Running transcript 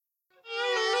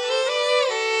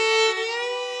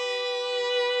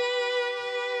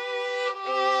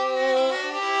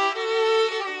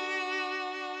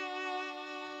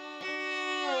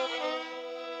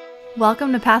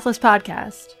Welcome to Pathless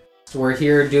Podcast. We're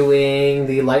here doing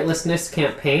the Lightlessness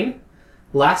campaign.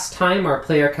 Last time our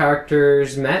player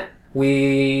characters met,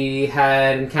 we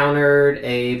had encountered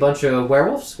a bunch of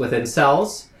werewolves within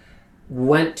cells,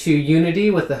 went to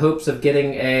Unity with the hopes of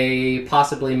getting a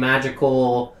possibly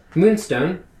magical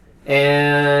moonstone,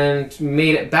 and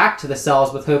made it back to the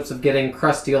cells with hopes of getting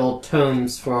crusty old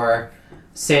tomes for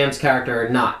Sam's character,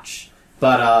 Notch.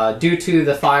 But due to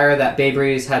the fire that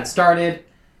Baybreeze had started,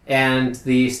 and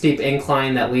the steep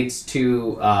incline that leads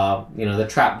to, the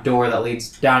trap door that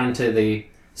leads down into the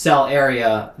cell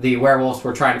area, the werewolves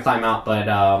were trying to climb out, but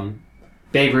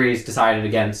Baybreeze decided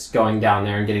against going down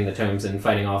there and getting the tomes and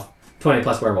fighting off 20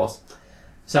 plus werewolves.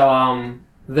 So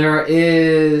there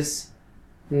is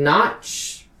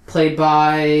Notch, played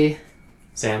by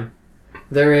Sam.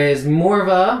 There is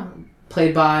Morva,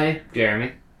 played by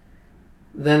Jeremy.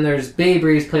 Then there's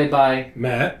Baybreeze, played by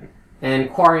Matt.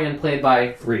 And Quarian, played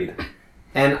by Reed.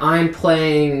 And I'm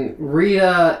playing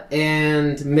Rita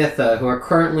and Mitha, who are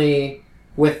currently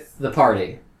with the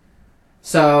party.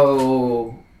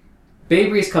 So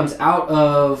Baybreeze comes out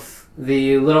of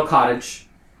the little cottage,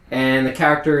 and the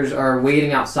characters are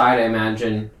waiting outside, I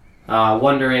imagine,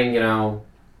 wondering,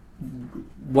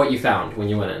 what you found when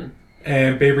you went in.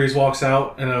 And Baybreeze walks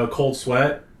out in a cold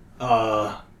sweat.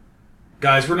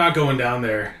 Guys, we're not going down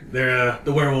there.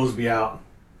 The werewolves will be out.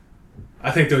 I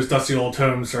think those dusty old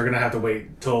tomes are going to have to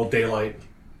wait till daylight.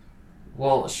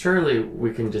 Well, surely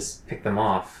we can just pick them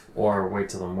off or wait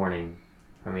till the morning.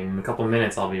 I mean, in a couple of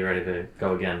minutes I'll be ready to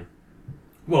go again.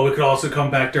 Well, we could also come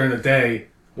back during the day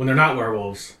when they're not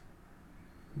werewolves.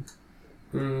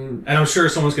 And I'm sure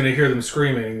someone's going to hear them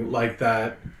screaming like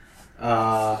that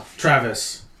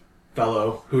Travis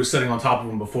fellow who was sitting on top of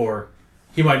them before.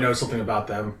 He might know something about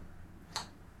them.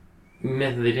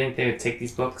 Myth, do you think they would take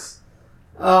these books?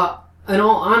 In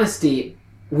all honesty,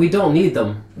 we don't need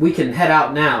them. We can head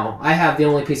out now. I have the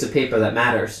only piece of paper that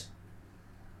matters.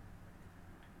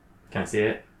 Can I see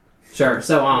it? Sure.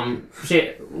 So,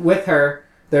 with her,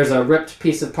 there's a ripped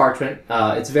piece of parchment.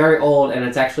 It's very old, and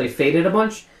it's actually faded a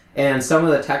bunch, and some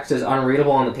of the text is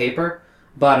unreadable on the paper.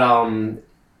 But,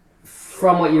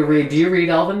 from what you read, do you read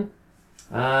Elven?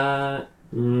 No.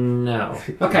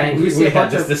 Okay, you see a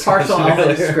bunch of partial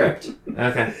Elven script.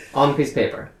 Okay. On the piece of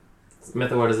paper.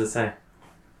 Mytha, what does it say?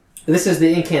 This is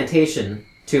the incantation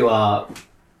to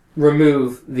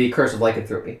remove the Curse of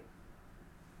Lycanthropy.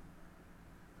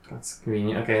 That's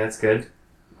convenient. Okay, that's good.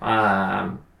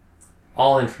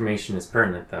 All information is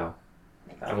pertinent, though.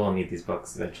 I will need these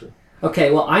books eventually. Okay,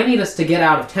 well, I need us to get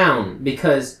out of town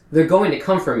because they're going to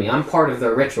come for me. I'm part of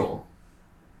their ritual.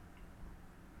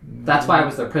 That's why I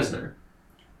was their prisoner.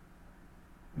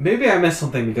 Maybe I missed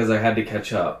something because I had to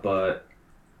catch up, but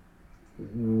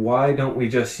why don't we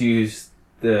just use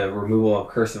the removal of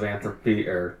Curse of Anthropy,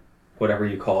 or whatever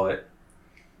you call it,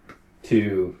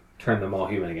 to turn them all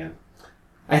human again?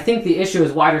 I think the issue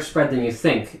is wider spread than you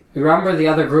think. You remember the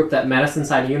other group that met us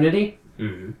inside Unity?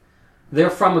 Mm-hmm. They're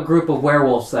from a group of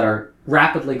werewolves that are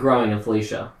rapidly growing in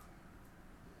Felicia.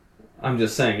 I'm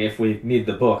just saying, if we need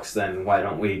the books, then why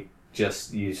don't we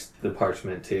just use the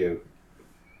parchment to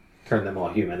turn them all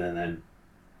human, and then...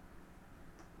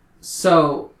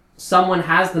 So, someone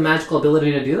has the magical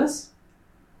ability to do this?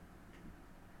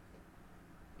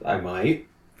 I might.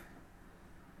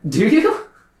 Do you?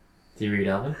 Do you read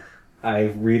Elven?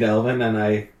 I read Elven, and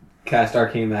I cast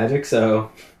Arcane Magic,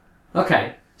 so...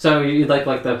 Okay, so you'd like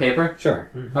the paper?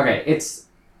 Sure. Okay, it's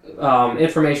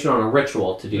information on a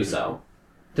ritual to do so.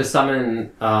 To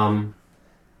summon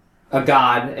a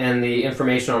god, and the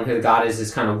information on who the god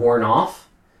is kind of worn off.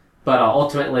 But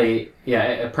ultimately,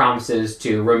 it promises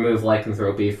to remove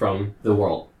lycanthropy from the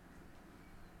world.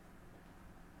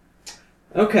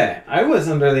 Okay, I was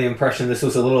under the impression this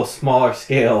was a little smaller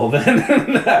scale than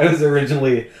I was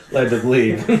originally led to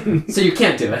believe. So you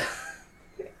can't do it.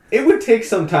 It would take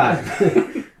some time.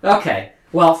 Okay.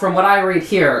 Well, from what I read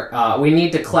here, we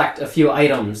need to collect a few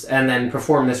items and then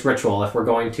perform this ritual if we're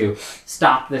going to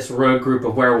stop this rogue group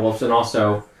of werewolves and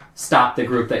also stop the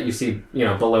group that you see,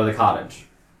 below the cottage.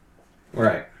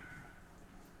 Right.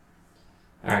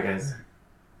 Alright, guys.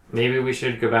 Maybe we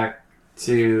should go back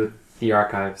to the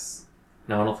archives.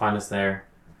 No one will find us there.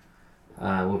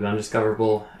 We'll be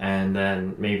undiscoverable, and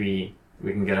then maybe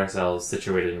we can get ourselves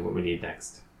situated in what we need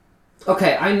next.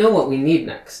 Okay, I know what we need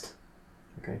next.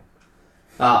 Okay.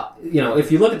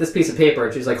 If you look at this piece of paper,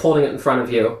 and she's holding it in front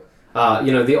of you,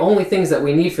 the only things that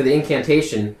we need for the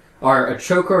incantation are a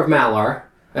choker of Malar,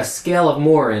 a scale of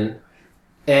Morin,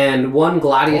 and one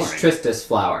Gladius Tristis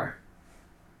flower.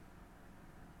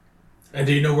 And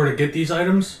do you know where to get these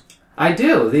items? I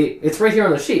do. It's right here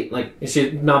on the sheet. Like,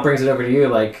 she now brings it over to you,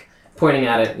 like, pointing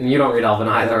at it, and you don't read Elven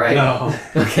either, right? No.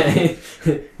 Okay.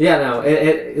 Yeah, no.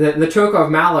 The Troco of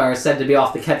Malar is said to be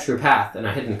off the Ketru path in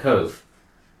a hidden cove.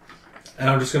 And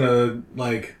I'm just gonna,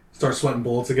 like, start sweating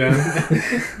bullets again.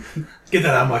 Get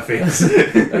that out of my face.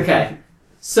 Okay.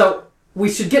 So, we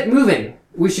should get moving.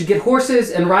 We should get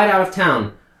horses and ride out of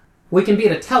town. We can be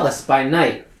at Tellus by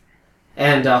night.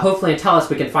 And hopefully in Tellus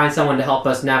we can find someone to help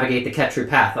us navigate the Ketru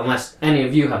path, unless any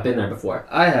of you have been there before.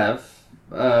 I have.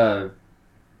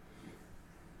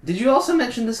 Did you also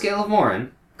mention the Scale of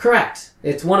Morin? Correct.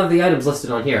 It's one of the items listed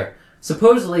on here.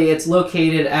 Supposedly it's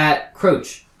located at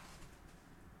Croach.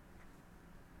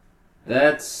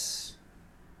 That's...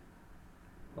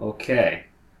 okay.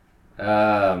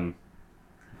 About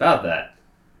that.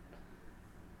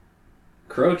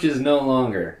 Croach is no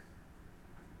longer.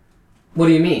 What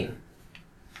do you mean?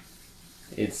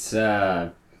 It's,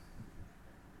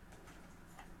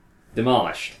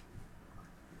 demolished.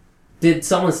 Did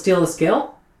someone steal the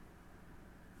scale?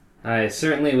 I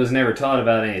certainly was never taught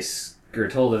about any, or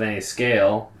told of any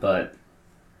scale, but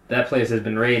that place has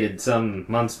been raided some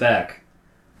months back.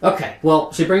 Okay,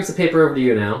 well, she brings the paper over to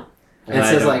you now. And I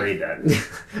says, don't like, read that.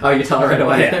 Oh, you tell her right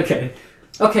away? Yeah. Okay.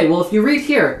 Okay, well, if you read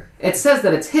here, it says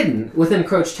that it's hidden within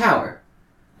Croach Tower.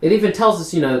 It even tells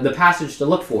us, the passage to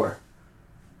look for.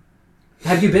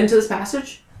 Have you been to this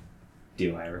passage?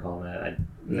 Do I recall that?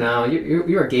 No,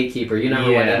 you're a gatekeeper. You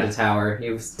never went Yeah. into tower.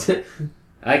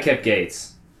 I kept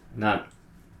gates, not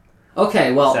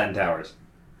Okay, well, Satin Towers.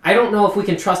 I don't know if we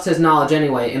can trust his knowledge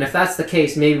anyway, and if that's the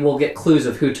case, maybe we'll get clues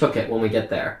of who took it when we get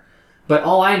there. But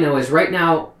all I know is right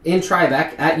now, in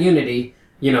Tribeca, at Unity,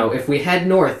 if we head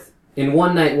north, in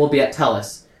one night we'll be at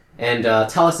Tellus. And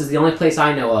Tellus is the only place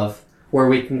I know of where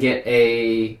we can get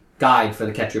a guide for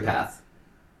the Ketru path.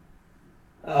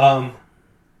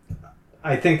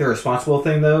 I think the responsible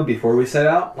thing, though, before we set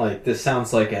out, this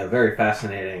sounds like a very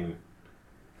fascinating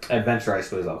adventure, I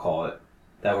suppose I'll call it,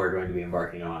 that we're going to be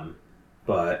embarking on.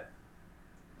 But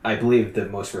I believe the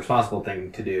most responsible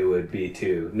thing to do would be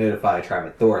to notify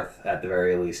Travis Thorth, at the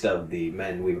very least, of the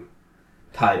men we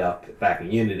tied up back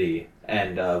in Unity,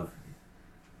 and of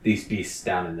these beasts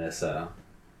down in this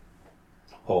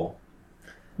hole.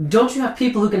 Don't you have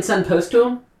people who can send post to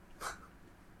him?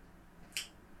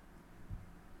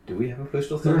 Do we have a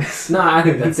postal service? No, I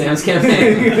think that's Sam's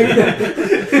campaign.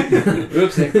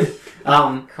 Oopsie.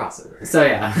 Crossover. So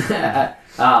yeah.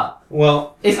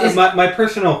 Well, It's- my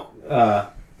personal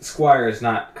squire is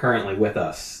not currently with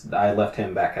us. I left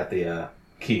him back at the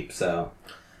keep, so...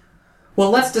 Well,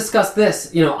 let's discuss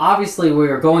this. Obviously we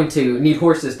are going to need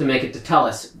horses to make it to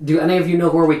Tellus. Do any of you know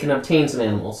where we can obtain some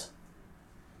animals?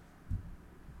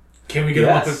 Can we get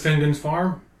them up at Yes. Fingon's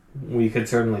farm? We could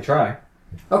certainly try.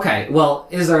 Okay, well,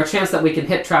 is there a chance that we can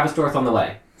hit Travis Dorth on the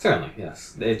way? Certainly,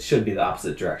 yes. It should be the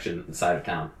opposite direction, the side of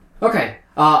town. Okay,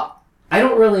 I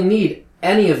don't really need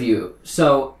any of you,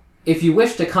 so if you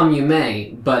wish to come, you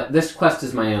may, but this quest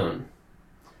is my own.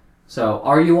 So,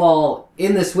 are you all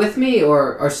in this with me,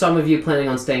 or are some of you planning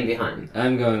on staying behind?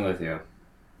 I'm going with you.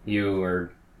 You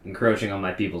are encroaching on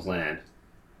my people's land.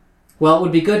 Well, it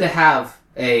would be good to have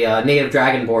a native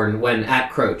dragonborn when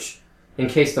at Croach, in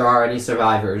case there are any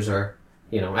survivors, or,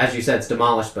 as you said, it's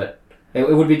demolished, but it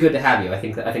would be good to have you. I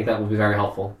think that would be very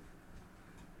helpful.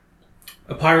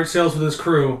 A pirate sails with his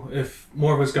crew. If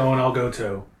more of us going, I'll go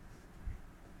too.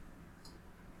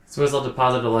 Suppose I'll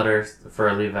deposit a letter for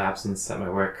a leave of absence at my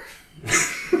work.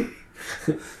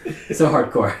 So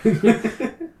hardcore.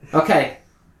 Okay.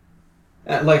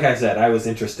 Like I said, I was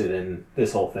interested in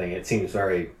this whole thing. It seems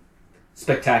very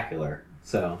spectacular,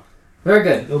 so Very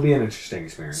good. it'll be an interesting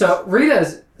experience. So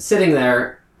Rita's sitting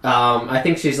there. I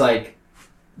think she's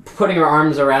putting her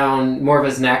arms around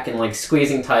Morva's neck and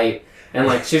squeezing tight, and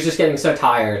she's just getting so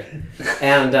tired.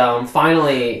 And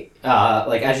finally,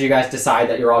 as you guys decide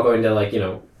that you're all going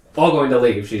to all going to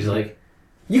leave, she's like,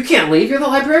 "You can't leave. You're the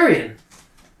librarian."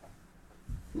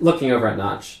 Looking over at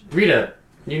Notch. Rita,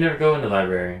 you never go in the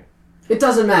library. It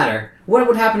doesn't matter. What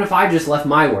would happen if I just left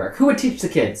my work? Who would teach the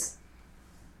kids?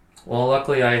 Well,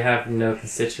 luckily I have no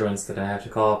constituents that I have to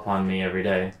call upon me every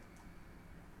day.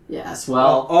 Yes.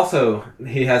 Well. Also,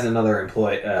 he has another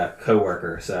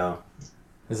co-worker, so...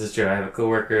 This is true. I have a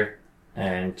coworker,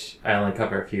 and I only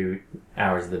cover a few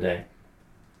hours of the day.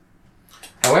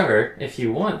 However, if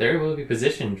you want, there will be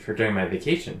positioned for during my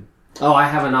vacation. Oh, I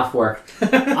have enough work.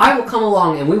 I will come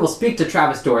along and we will speak to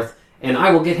Travis Dorth, and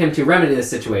I will get him to remedy this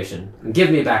situation. And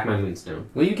give me back my moonstone.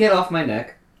 Will you get off my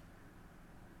neck?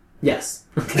 Yes.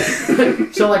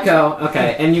 She'll let go.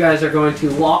 Okay, and you guys are going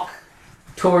to walk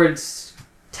towards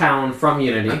town from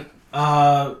Unity.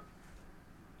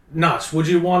 Notch, would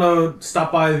you want to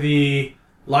stop by the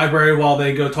library while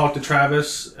they go talk to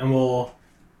Travis, and we'll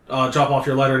drop off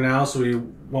your letter now so we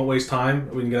won't waste time.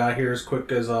 We can get out of here as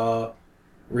quick as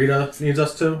Rita needs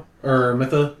us to, or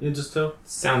Mitha needs us to.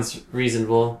 Sounds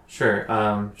reasonable. Sure.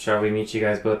 Shall we meet you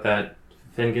guys both at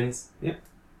Finnegan's?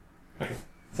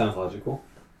 Sounds logical.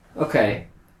 Okay.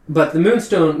 But the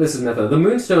Moonstone, this is Mitha, the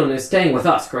Moonstone is staying with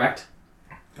us, correct?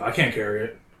 I can't carry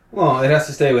it. Well, it has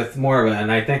to stay with Morva,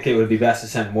 and I think it would be best to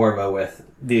send Morva with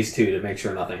these two to make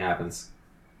sure nothing happens.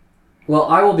 Well,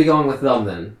 I will be going with them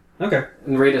then. Okay.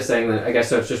 And Rita's saying that, I guess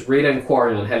so it's just Rita and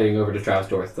Quarion heading over to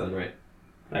Travis Dorth then, right?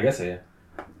 I guess so, yeah.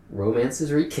 Romance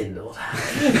is rekindled.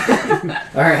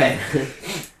 Alright.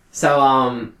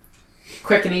 So,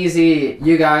 quick and easy,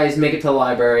 you guys make it to the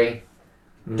library,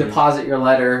 deposit your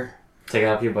letter. Take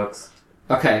out a few books.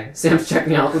 Okay, Sam's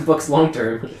checking out the book's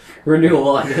long-term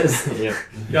renewal, I guess. Yep.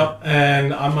 Yep,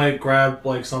 and I might grab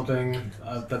like something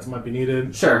that might be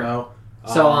needed. Sure. I don't know.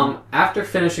 So, after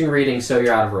finishing reading So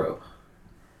You're Out of Rope,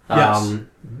 Yes.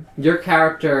 your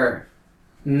character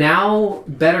now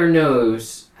better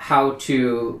knows how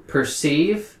to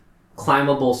perceive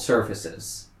climbable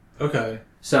surfaces. Okay.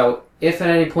 So, if at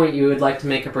any point you would like to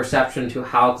make a perception to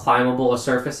how climbable a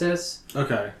surface is,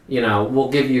 Okay. we'll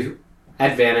give you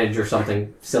advantage or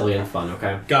something silly and fun,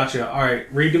 okay? Gotcha. All right.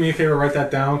 Reed, do me a favor, write that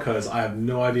down because I have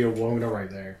no idea what I'm gonna write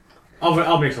there.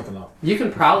 I'll make something up. You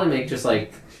can probably make just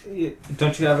like...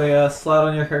 Don't you have a slot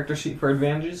on your character sheet for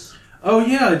advantages? Oh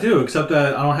yeah, I do. Except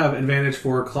that I don't have advantage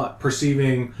for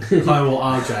perceiving climbable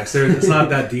objects. It's not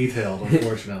that detailed,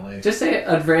 unfortunately. Just say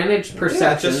advantage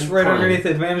perception. Yeah, just right climb. underneath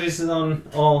advantages on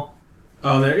all.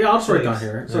 Oh, there. Yeah, I'll just write down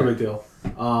here. It's no big deal.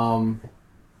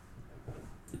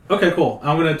 Okay, cool.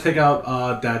 I'm gonna take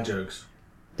out dad jokes.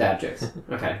 Dad jokes.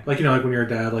 Okay. Like like when you're a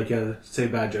dad, like say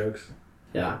bad jokes.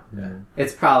 Yeah. Yeah.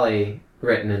 It's probably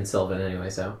written in Sylvan anyway,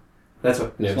 so... That's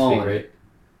what gnomes Sylvan. speak, right?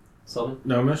 Sylvan?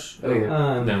 Gnomish. Oh,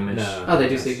 yeah. Gnomish. No. Oh, they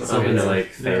do speak Something Sylvan.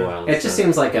 like Feywild. It just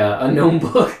seems like a gnome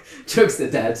book. Jokes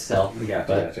that dads tell.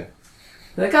 Gotcha.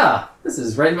 Like, this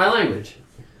is right in my language.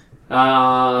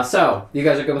 So, you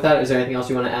guys are good with that? Is there anything else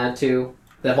you want to add to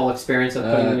that whole experience of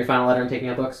putting in your final letter and taking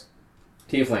out books?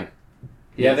 Tiefling.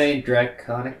 Do you have any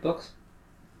draconic books?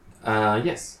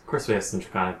 Yes. Of course we have some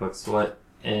Draconic books. What?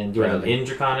 And do you have Really? in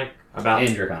Draconic? About...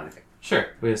 In draconic. Sure.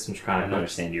 We have some I Draconic don't books.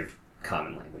 understand your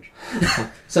common language.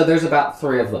 So, there's about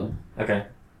 3 of them. Okay.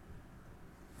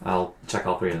 I'll check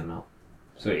all 3 of them out.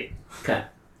 Sweet. Okay.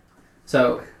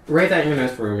 So, write that in your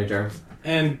notes for Rumager.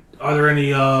 And are there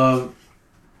any are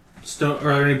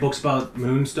there any books about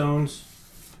moonstones?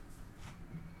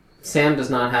 Sam does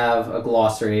not have a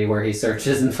glossary where he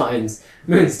searches and finds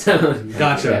moonstone.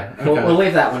 Gotcha. Yeah, we'll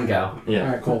leave that one go. Yeah.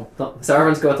 All right. Cool. So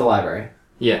everyone's go at the library.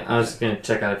 Yeah, I was just going to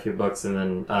check out a few books and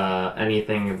then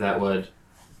anything that would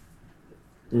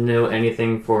know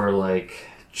anything for like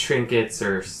trinkets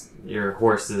or your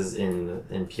horses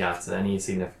in Piazza. Any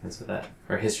significance with that?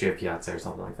 Or history of Piazza or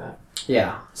something like that.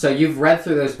 Yeah. So you've read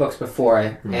through those books before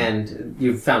and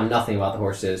you've found nothing about the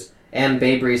horses. And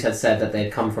Bay Breeze had said that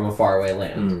they'd come from a faraway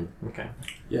land. Okay.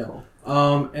 Yeah.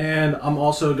 And I'm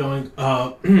also going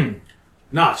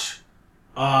Notch.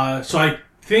 So I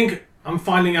think I'm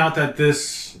finding out that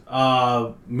this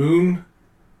moon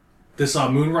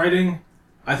writing,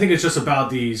 I think it's just about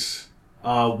these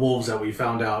wolves that we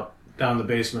found out down in the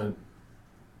basement.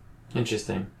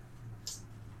 Interesting.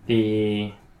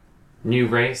 The new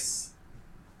race,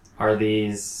 are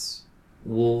these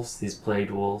wolves, these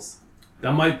plagued wolves?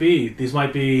 That might be. These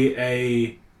might be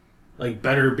a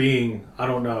better being. I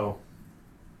don't know.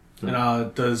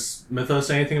 And does Mitha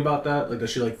say anything about that? Like, does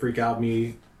she freak out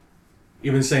me?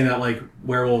 Even saying that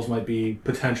werewolves might be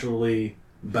potentially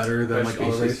better than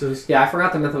other races. Yeah, I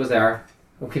forgot the myth was there.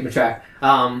 We'll keep a track.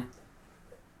 We'll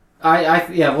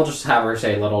just have her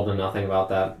say little to nothing about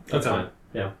that. That's Okay. fine.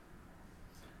 Yeah.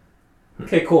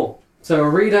 Okay, cool. So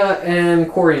Rita and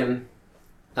Quarion,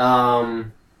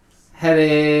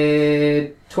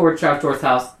 headed toward Troutdorf's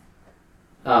house.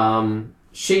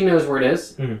 She knows where it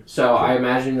is, so I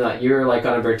imagine that you're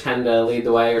gonna pretend to lead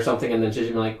the way or something, and then she's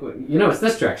gonna be like, it's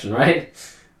this direction, right?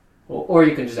 Or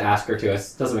you can just ask her to.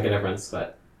 It doesn't make a difference,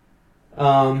 but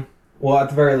Well, at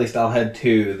the very least, I'll head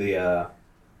to the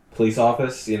police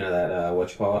office. That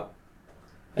what you call it.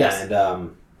 yes.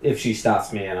 And if she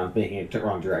stops me and I'm thinking in the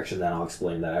wrong direction, then I'll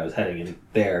explain that I was heading in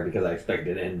there because I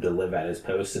expected him to live at his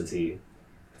post since he.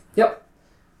 Yep.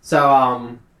 So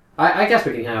I guess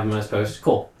we can have him as post.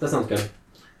 Cool. That sounds good.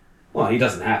 Well, he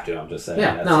doesn't have to. I'm just saying.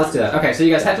 Yeah, no, let's do that. Okay, so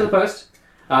you guys head to the post.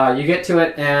 You get to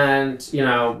it, and,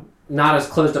 not as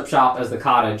closed up shop as the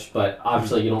cottage, but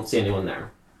obviously you don't see anyone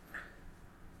there.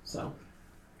 So.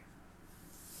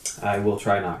 I will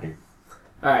try knocking.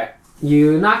 Alright.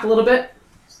 You knock a little bit,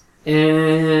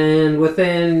 and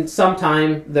within some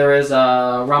time, there is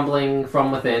a rumbling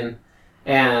from within,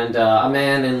 and a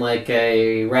man in like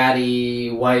a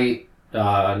ratty white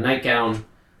nightgown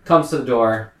comes to the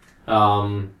door.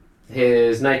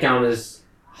 His nightgown is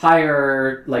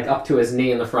higher, like up to his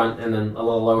knee in the front, and then a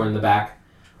little lower in the back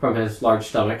from his large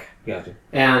stomach. Gotcha.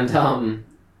 And,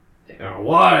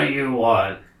 what do you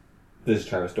want? This is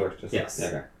Travis Dorth. Yes.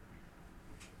 Okay.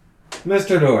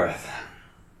 Mr. Dorth,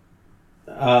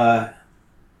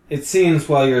 it seems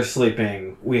while you're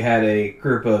sleeping, we had a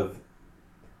group of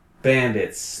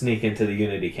bandits sneak into the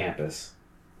Unity campus.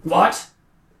 What?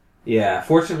 Yeah,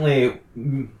 fortunately,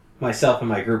 myself and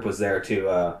my group was there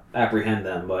to apprehend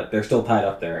them, but they're still tied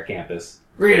up there at campus.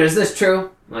 Rita, is this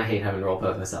true? I hate having to roleplay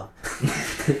with myself.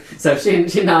 So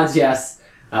she nods yes.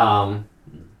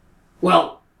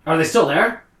 Well, are they still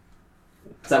there?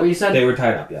 Is that what you said? They were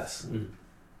tied up, yes.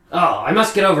 Oh, I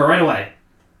must get over right away.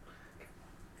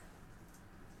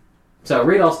 So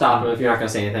Rita will stop him if you're not going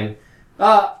to say anything.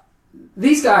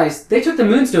 These guys, they took the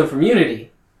Moonstone from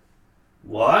Unity.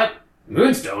 What?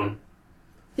 Moonstone?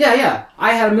 Yeah.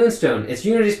 I had a Moonstone. It's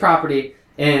Unity's property,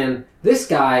 and this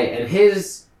guy and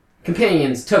his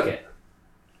companions took it.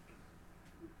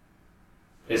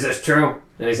 Is this true?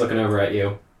 And he's looking over at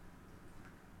you.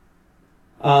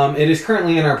 It is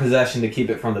currently in our possession to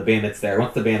keep it from the bandits there.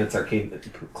 Once the bandits are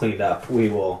cleaned up, we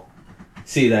will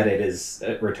see that it is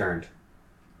returned.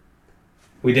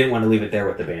 We didn't want to leave it there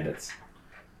with the bandits.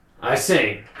 I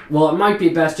see. Well, it might be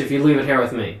best if you leave it here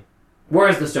with me. Where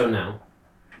is the stone now?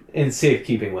 In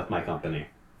safekeeping with my company.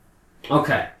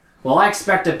 Okay. Well, I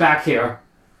expect it back here.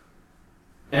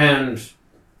 And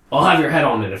I'll have your head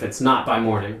on it if it's not by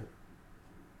morning.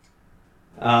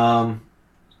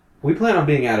 We plan on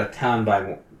being out of town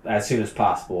as soon as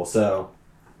possible, so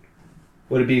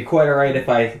would it be quite alright if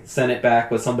I sent it back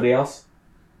with somebody else?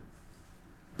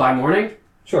 By morning?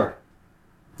 Sure.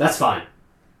 That's fine.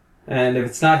 And if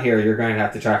it's not here, you're going to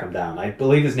have to track him down. I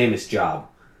believe his name is Job.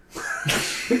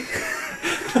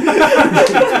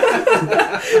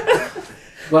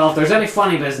 Well, if there's any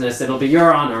funny business, it'll be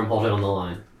your honor I'm holding on the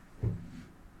line.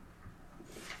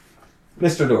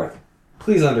 Mr. Dorth,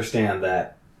 please understand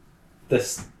that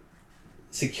this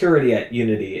security at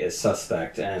Unity is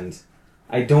suspect, and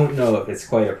I don't know if it's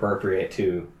quite appropriate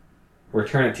to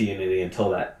return it to Unity until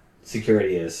that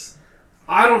security is...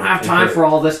 I don't have time for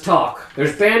all this talk.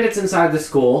 There's bandits inside the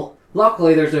school.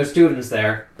 Luckily, there's no students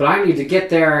there, but I need to get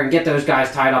there and get those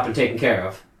guys tied up and taken care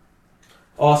of.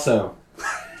 Also,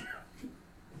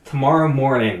 tomorrow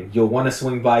morning, you'll want to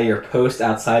swing by your post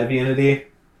outside of Unity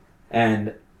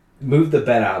and move the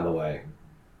bed out of the way.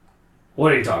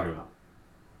 What are you talking about?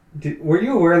 Were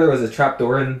you aware there was a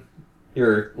trapdoor in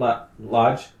your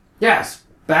lodge? Yes.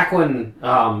 Back when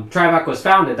Trivac was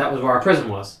founded, that was where our prison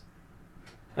was.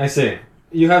 I see.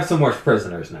 You have some more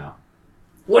prisoners now.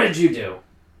 What did you do?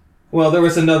 Well, there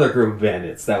was another group of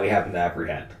bandits that we happened to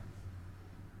apprehend.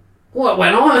 What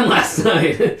went on last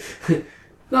night? Nothing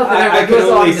I ever can goes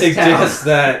on only in this suggest town.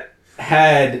 that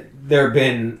had there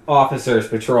been officers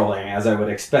patrolling, as I would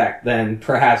expect, then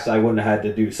perhaps I wouldn't have had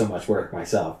to do so much work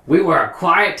myself. We were a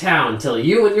quiet town till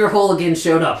you and your hooligan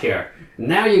showed up here.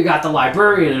 Now you got the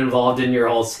librarian involved in your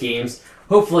whole schemes.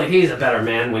 Hopefully he's a better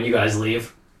man when you guys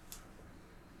leave.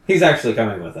 He's actually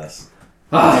coming with us.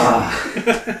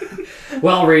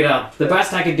 Well, Rita, the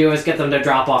best I could do is get them to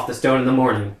drop off the stone in the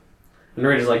morning. And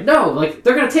Rita's like, no,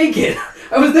 they're gonna take it.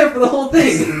 I was there for the whole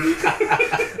thing.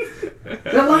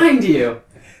 They're lying to you.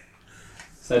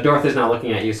 So Dorothy's now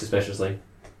looking at you suspiciously.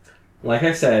 Like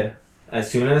I said, as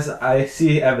soon as I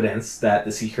see evidence that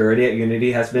the security at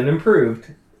Unity has been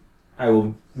improved, I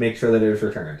will make sure that it is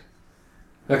returned.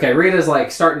 Okay, Rita's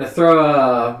starting to throw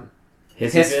a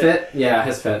hiss fit. Yeah,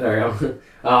 hiss fit, there you go.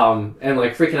 And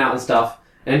freaking out and stuff.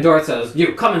 And Dorth says,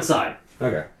 you, come inside.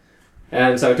 Okay.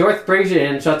 And so Dorth brings you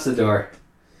in, shuts the door.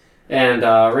 And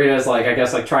Rita's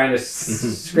trying to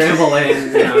scramble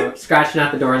in, scratching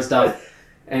at the door and stuff.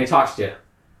 And he talks to you.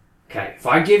 Okay, if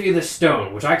I give you this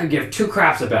stone, which I could give two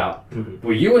craps about,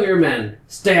 will you and your men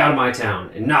stay out of my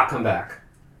town and not come back?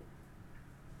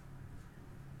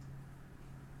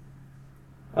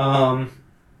 I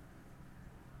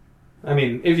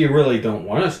mean, if you really don't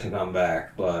want us to come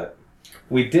back, but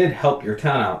we did help your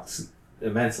town out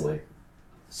immensely.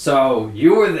 So,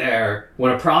 you were there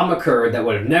when a problem occurred that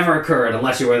would have never occurred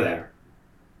unless you were there.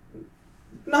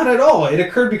 Not at all. It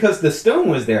occurred because the stone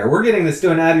was there. We're getting the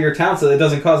stone out of your town so that it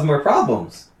doesn't cause more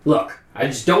problems. Look, I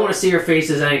just don't want to see your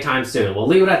faces anytime soon. We'll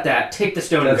leave it at that. Take the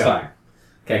stone and go. That's fine.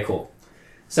 Okay, cool.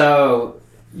 So,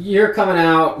 you're coming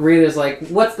out. Rita's like,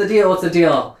 what's the deal? What's the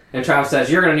deal? And Travis says,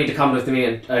 "You're going to need to come with me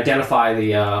and identify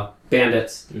the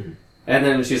bandits." Mhm. And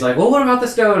then she's like, "Well, what about the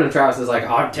stone?" And Travis is like,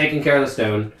 "Oh, I'm taking care of the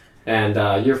stone. And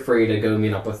you're free to go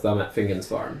meet up with them at Fingen's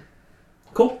farm."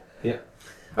 Cool? Yeah.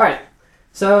 Alright.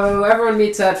 So everyone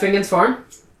meets at Fingen's farm.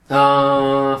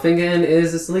 Fingen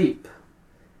is asleep.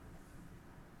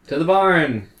 To the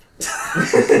barn.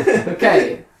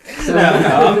 Okay. So,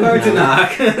 I'm going to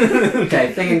knock.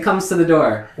 Okay, Fingen comes to the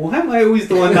door. Why am I always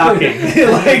the one knocking?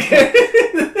 Like,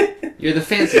 You're the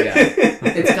fancy guy.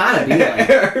 It's gotta be like...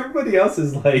 everybody else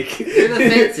is like, You're the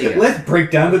fancy guy. let's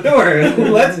break down the door.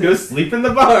 Let's go sleep in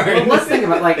the barn. Well, let's think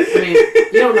about, like, I mean,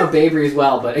 you don't know Babe Ruth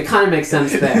well, but it kind of makes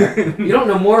sense there. You don't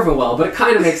know Morva well, but it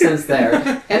kind of makes sense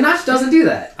there. And Notch doesn't do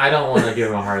that. I don't want to give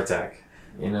him a heart attack.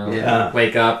 You know, Yeah.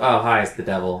 wake up. Oh, hi, it's the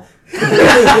devil. You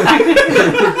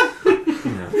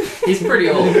know. He's pretty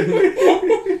old.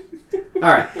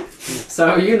 Alright.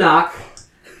 So you knock.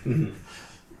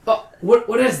 Oh,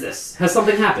 what is this? Has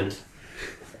something happened?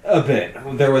 A bit.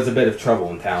 There was a bit of trouble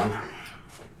in town.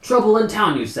 Trouble in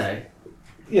town, you say?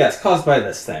 Yes, caused by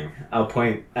this thing. I'll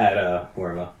point at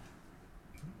Morva.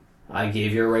 I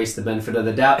gave your race the benefit of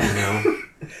the doubt, you know.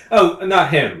 Oh, not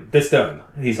him. The stone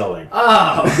he's holding.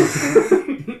 Oh!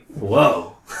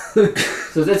 Whoa.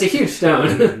 So that's a huge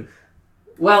stone.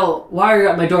 Well, why are you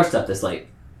at my doorstep this late?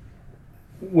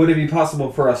 Would it be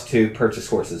possible for us to purchase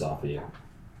horses off of you?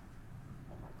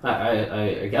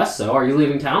 I guess so. Are you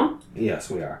leaving town?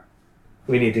 Yes, we are.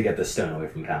 We need to get this stone away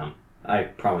from town. I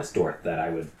promised Dorth that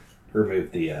I would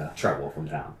remove the trouble from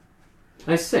town.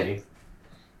 I see.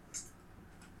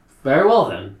 Very well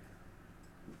then.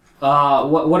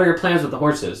 What are your plans with the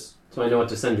horses? So I know what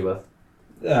to send you with.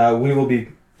 We will be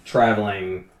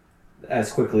traveling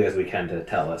as quickly as we can to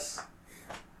Tellus.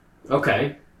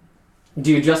 Okay.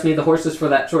 Do you just need the horses for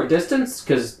that short distance?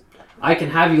 Because I can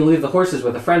have you leave the horses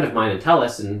with a friend of mine in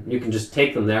Tellus, and you can just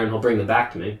take them there and he'll bring them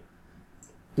back to me.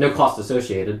 No cost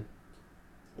associated.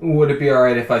 Would it be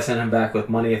alright if I sent him back with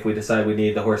money if we decide we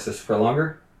need the horses for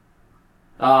longer?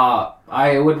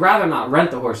 I would rather not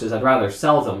rent the horses. I'd rather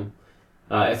sell them,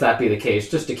 if that be the case,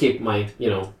 just to keep my,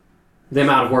 the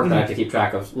amount of work that I have to keep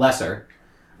track of lesser.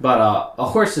 But a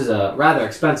horse is a rather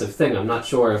expensive thing. I'm not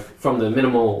sure if from the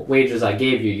minimal wages I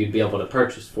gave you, you'd be able to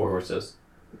purchase 4 horses.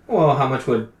 Well, how much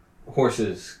would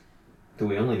horses... Do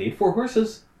we only need 4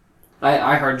 horses?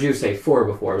 I heard you say 4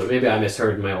 before, but maybe I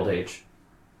misheard in my old age.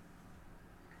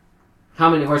 How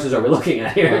many horses are we looking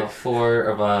at here? Well, 4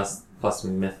 of us plus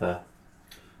Mitha.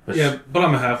 Which, Yeah, but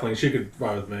I'm a halfling. She could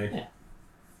ride with me.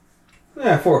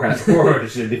 Yeah, 4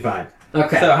 horses should be fine.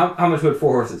 Okay. So how much would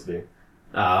 4 horses be?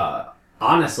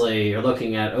 Honestly, you're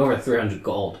looking at over 300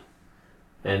 gold.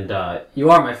 And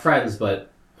you are my friends,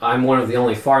 but I'm one of the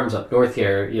only farms up north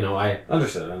here.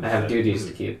 Understood. I have duties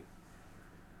to keep.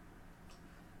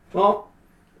 Well,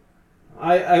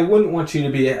 I wouldn't want you to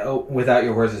be without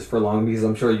your horses for long because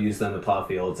I'm sure you use them to plow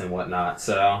fields and whatnot,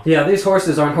 so... Yeah, these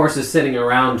horses aren't horses sitting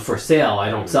around for sale. I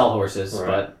don't sell horses, Right.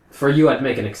 but for you I'd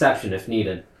make an exception if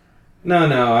needed.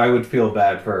 No, I would feel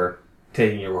bad for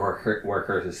taking your work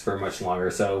horses for much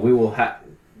longer, so we will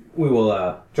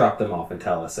drop them off and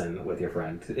tell us and with your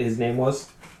friend. His name was?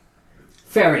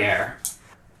 Ferrier.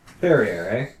 Ferrier,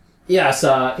 eh? Yes,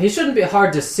 he shouldn't be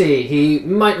hard to see. He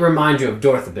might remind you of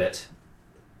Dorth a bit.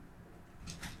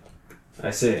 I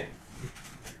see.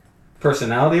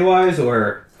 Personality-wise,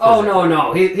 or... Oh,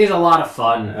 no, he's a lot of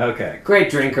fun. Okay. Great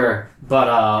drinker,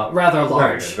 but rather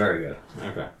large. Very good.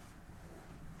 Okay.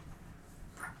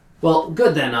 Well,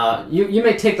 good then. You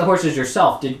may take the horses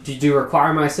yourself. Did you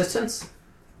require my assistance?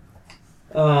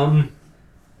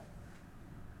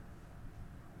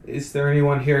 Is there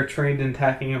anyone here trained in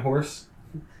tacking a horse?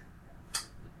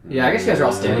 Yeah, I guess you guys are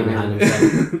all standing behind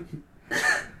him.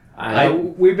 So.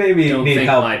 We maybe don't need think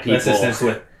help, my people- assistance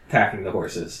with tacking the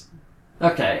horses.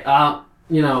 Okay.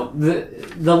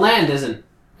 The land isn't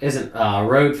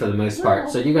road for the most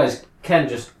part, so you guys can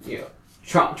just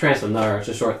transfer them there. It's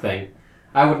a short thing.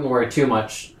 I wouldn't worry too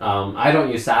much. I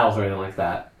don't use saddles or anything like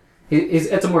that.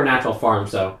 It's a more natural farm,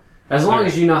 so as long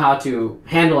as you know how to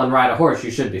handle and ride a horse,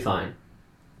 you should be fine.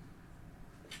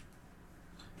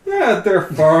 Yeah, they're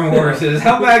farm horses.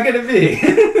 How bad can it be?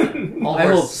 I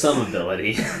hold some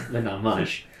ability, but not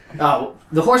much. Oh,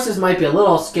 the horses might be a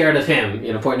little scared of him,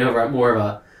 pointing over at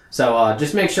Morva. So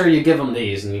just make sure you give them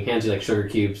these, and he hands you like sugar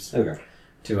cubes Okay.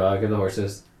 to give the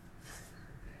horses.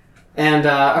 And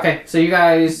okay, so you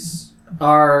guys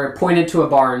are pointed to a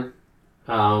barn,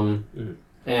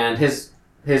 and his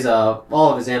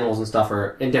all of his animals and stuff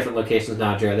are in different locations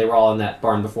now, Jared. They were all in that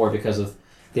barn before because of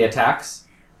the attacks.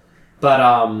 But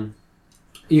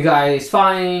you guys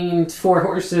find 4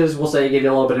 horses. We'll say he gave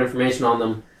you a little bit of information on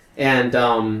them. And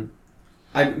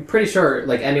I'm pretty sure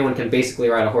like anyone can basically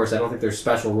ride a horse. I don't think there's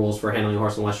special rules for handling a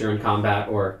horse unless you're in combat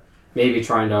or maybe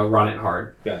trying to run it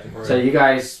hard. Gotcha. Right. So you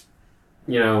guys,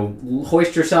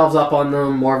 hoist yourselves up on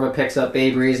them. Morva picks up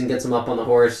Babe Reese and gets him up on the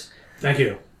horse. Thank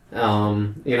you.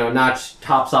 Notch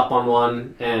tops up on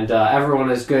one, and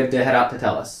everyone is good to head out to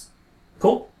Tellus.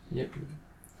 Cool. Yep.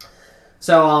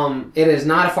 So it is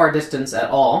not a far distance at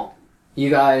all. You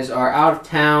guys are out of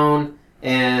town,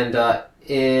 and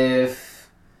if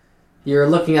you're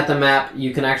looking at the map,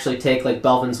 you can actually take like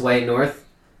Belvin's Way north,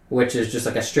 which is just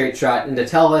like a straight shot into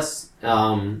Tellus,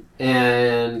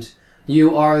 and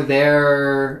you are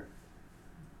there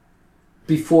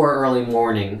before early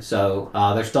morning, so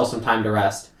there's still some time to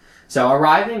rest. So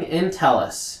arriving in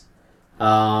Tellus,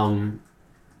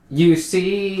 you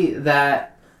see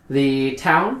that the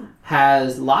town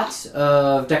has lots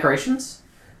of decorations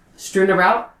strewn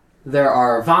about. There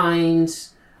are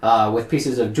vines with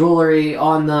pieces of jewelry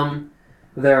on them.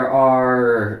 There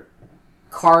are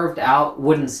carved out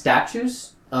wooden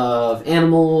statues of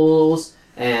animals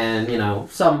and,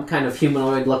 some kind of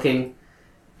humanoid looking.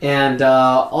 And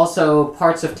also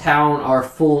parts of town are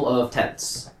full of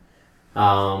tents.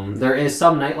 There is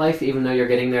some nightlife, even though you're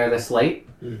getting there this late.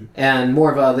 Mm-hmm. And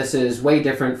Morva, this is way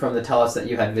different from the Tellus that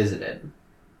you had visited.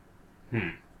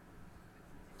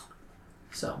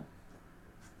 So.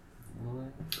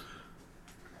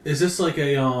 Is this like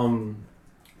a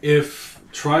if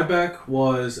Tribeca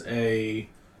was a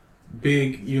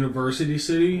big university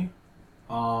city,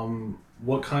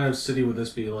 what kind of city would this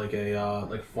be? Like a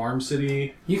like farm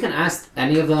city? You can ask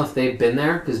any of them if they've been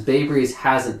there, because Babe Reese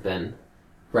hasn't been,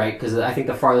 right? Because I think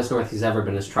the farthest north he's ever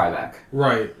been is Tribeca.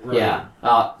 Right. Yeah.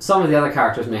 Some of the other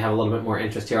characters may have a little bit more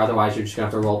interest here, otherwise you're just going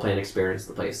to have to roleplay and experience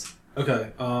the place.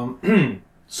 Okay.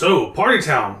 So, Party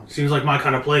Town seems like my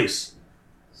kind of place.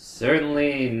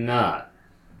 Certainly not.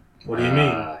 What do you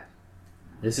mean?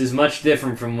 This is much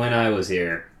different from when I was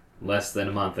here, less than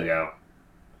a month ago.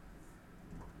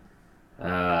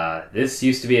 This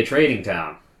used to be a trading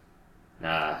town.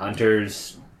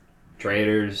 Hunters,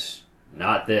 traders,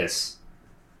 not this.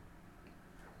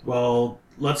 Well,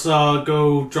 let's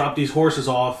go drop these horses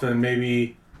off and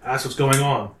maybe ask what's going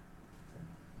on.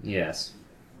 Yes.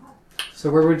 So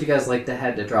where would you guys like to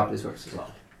head to drop these horses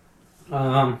off?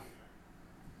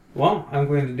 Well, I'm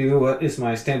going to do what is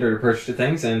my standard approach to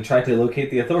things and try to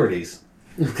locate the authorities.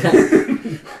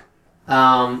 Okay.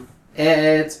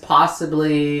 It's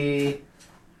possibly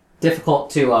difficult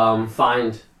to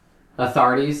find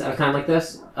authorities at a time like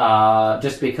this,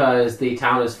 just because the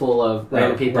town is full of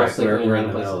random people sleeping we're in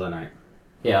random the middle places. of the night.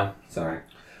 Yeah. Sorry.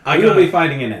 I We'll gotta be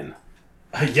finding an inn.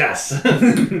 Yes.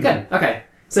 Good. Okay.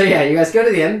 So yeah, you guys go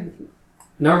to the inn,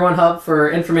 number one hub for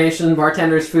information,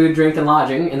 bartenders, food, drink, and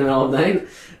lodging in the middle of the night.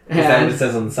 Is that what it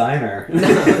says on the sign, or? No,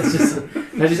 it's just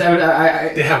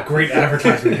They have great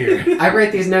advertisement here. I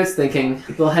write these notes thinking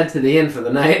we'll head to the inn for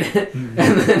the night, and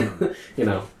then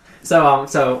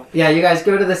So yeah, you guys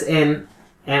go to this inn,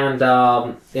 and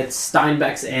it's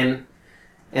Steinbeck's Inn,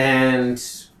 and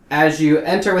as you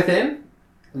enter within,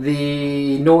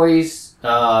 the noise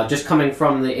just coming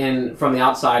from the inn from the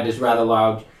outside is rather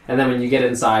loud, and then when you get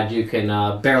inside, you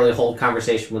can barely hold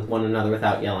conversation with one another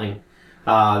without yelling.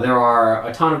 There are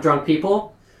a ton of drunk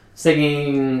people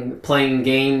singing, playing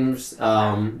games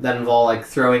that involve like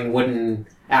throwing wooden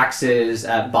axes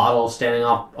at bottles standing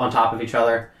up on top of each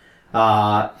other.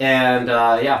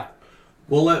 Yeah,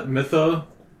 We'll let Mitha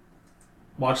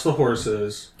watch the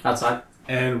horses, outside.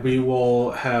 and we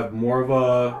will have more of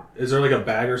a... Is there like a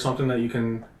bag or something that you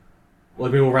can...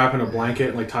 Like maybe we'll wrap in a blanket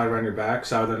and like tie it around your back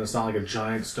so that it's not like a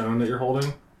giant stone that you're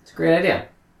holding? It's a great idea.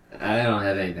 I don't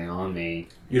have anything on me.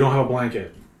 You don't have a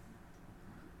blanket.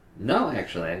 No,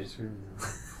 actually, I just...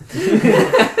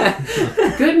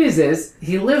 Good news is,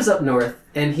 he lives up north,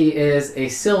 and he is a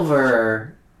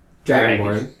silver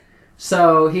dragonborn.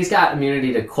 So he's got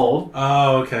immunity to cold,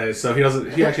 Oh, okay. So he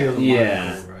actually doesn't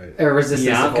Yeah. mind. Right. or resistance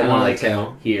Yeah, to I'm cold, kind of one like of the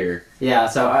two. here. Yeah,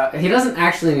 so he doesn't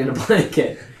actually need a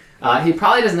blanket. He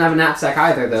probably doesn't have a knapsack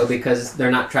either, though, because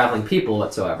they're not traveling people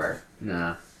whatsoever.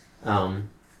 Nah.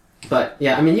 But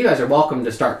yeah, I mean, you guys are welcome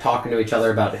to start talking to each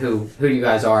other about who you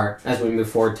guys are as we move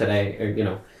forward today,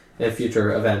 or in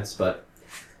future events. But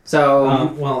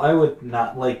so Well, I would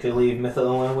not like to leave Mitha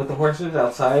alone with the horses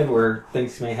outside where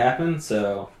things may happen,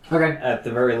 so okay, at the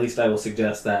very least I will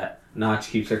suggest that Notch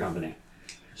keeps her company.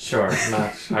 Sure.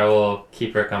 Notch. I will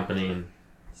keep her company and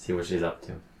see what she's up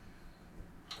to.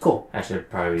 cool. Actually, I'd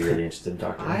probably be really interested in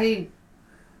talking to her. I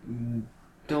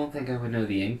don't think I would know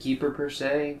the innkeeper per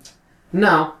se.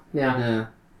 No, yeah, Nah.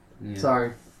 Yeah.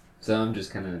 sorry. So I'm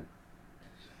just kind of...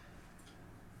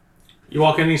 You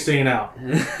walk in, he's staying out.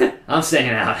 I'm staying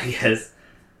out, I guess.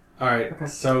 Alright,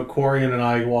 so Corian and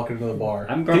I walk into the bar.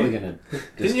 I'm probably gonna.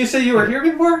 Didn't you say you were here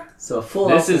before? So a full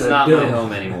This elf is and a not my gnome.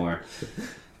 home anymore.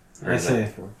 I see.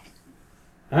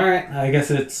 Alright, I guess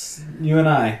it's you and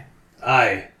I.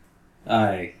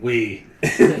 We.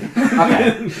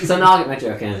 Okay, so now I'll get my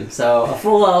joke in. So a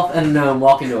full elf and a gnome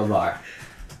walk into a bar.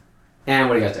 And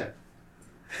what do you guys do?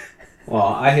 Well,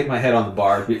 I hit my head on the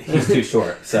bar. But he's too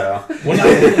short, so.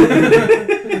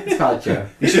 It's probably true.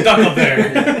 You should duck up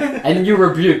there. And you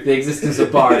rebuke the existence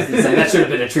of bars and say that should have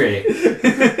been a tree.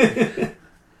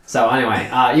 So anyway,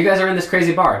 you guys are in this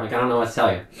crazy bar. Like I don't know what to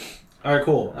tell you. Alright,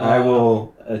 cool. I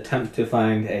will attempt to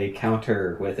find a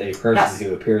counter with a person Yes.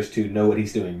 who appears to know what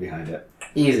he's doing behind it.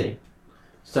 Easy.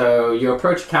 So you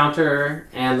approach a counter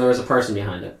and there's a person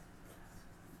behind it.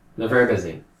 They're very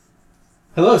busy.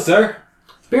 Hello, sir.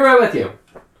 Be right with you.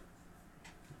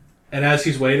 And as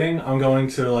he's waiting, I'm going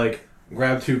to, like,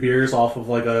 grab 2 beers off of,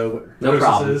 like, a No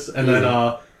problem. and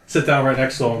then sit down right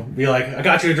next to him. Be like, I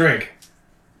got you a drink.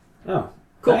 Oh,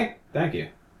 Cool. Thank you.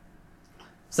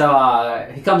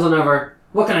 So he comes on over.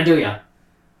 What can I do ya?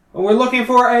 Well, we're looking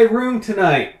for a room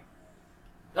tonight.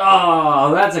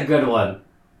 Oh, that's a good one.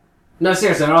 No,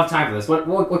 seriously, I don't have time for this.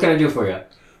 What can I do for you?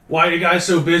 Why are you guys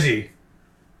so busy?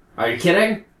 Are you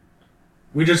kidding?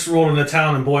 We just rolled into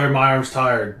town and boy are my arms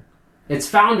tired. It's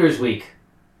Founders Week.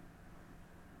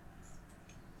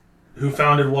 Who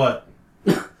founded what?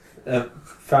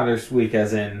 Founders Week,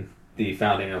 as in the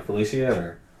founding of Felicia,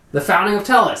 or The founding of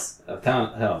Tellus. of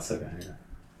town? Hell, it's okay.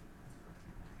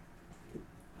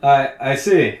 I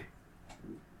see.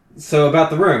 So about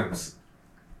the rooms,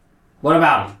 What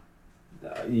about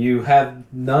them? you have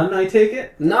none. I take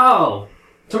it. No!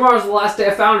 Tomorrow's the last day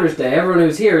of Founders Day. Everyone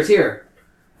who's here is here.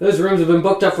 Those rooms have been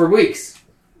booked up for weeks.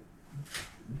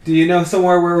 Do you know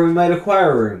somewhere where we might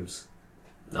acquire rooms?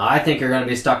 No, I think you're going to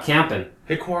be stuck camping.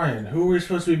 Hey, Corian, who are we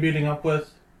supposed to be meeting up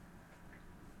with?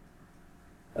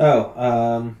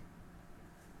 Oh,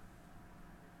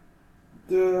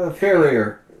 the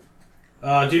farrier.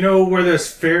 Do you know where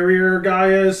this farrier guy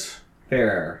is?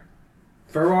 Fair.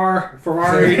 Ferrari?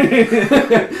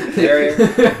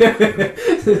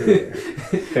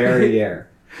 Farrier.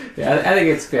 Yeah, I think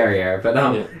it's Ferrier, but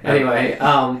Yeah. anyway,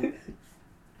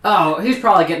 oh, he's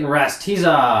probably getting rest. He's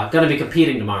gonna be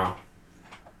competing tomorrow.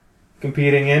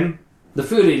 Competing in? The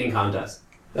food eating contest.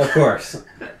 Of course.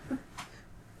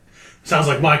 Sounds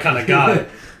like my kind of guy.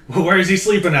 Where is he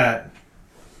sleeping at?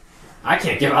 I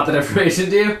can't give out that information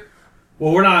to you.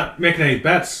 Well, we're not making any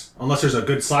bets unless there's a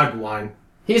good sideline.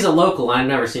 He's a local, and I've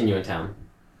never seen you in town.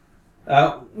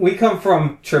 We come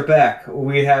from Trebek.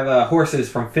 We have horses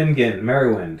from Fingen,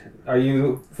 Merrywind. Are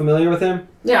you familiar with him?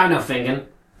 Yeah, I know Fingen.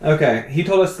 Okay, he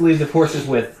told us to leave the horses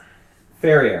with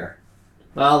Farrier.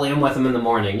 Well, I'll leave him with him in the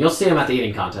morning. You'll see him at the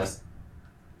eating contest.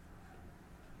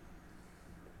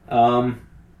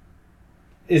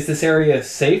 Is this area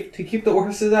safe to keep the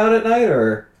horses out at night,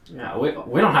 or? Yeah, we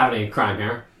don't have any crime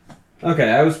here. Okay,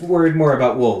 I was worried more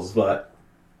about wolves, but...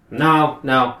 No.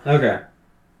 Okay.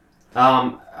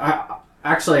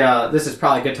 Actually, this is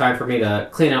probably a good time for me to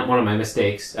clean up one of my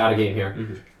mistakes out of game here.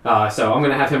 So I'm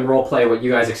going to have him roleplay what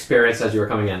you guys experienced as you were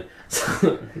coming in.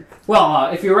 Well,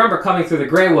 if you remember coming through the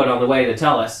Greywood on the way to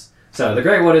Tellus, so the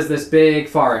Greywood is this big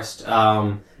forest,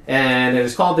 and it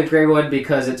is called the Greywood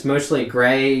because it's mostly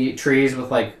gray trees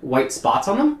with like white spots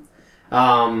on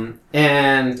them.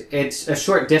 And it's a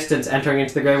short distance entering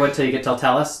into the Greywood till you get to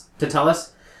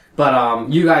Tellus. But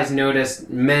you guys noticed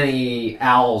many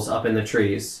owls up in the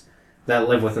trees that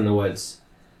live within the woods.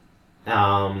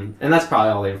 And that's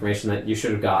probably all the information that you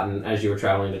should have gotten as you were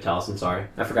traveling to Tellus. I'm sorry.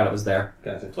 I forgot it was there.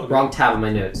 Gotcha. Wrong tab in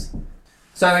my notes.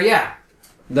 So, yeah.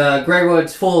 The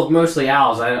Greywood's full of mostly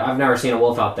owls. I've never seen a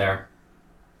wolf out there.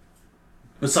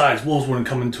 Besides, wolves wouldn't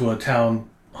come into a town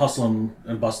hustling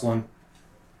and bustling.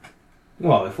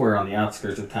 Well, if we're on the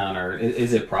outskirts of town, or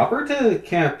is it proper to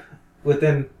camp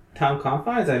within town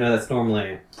confines? I know that's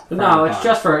normally... No, it's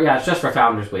just for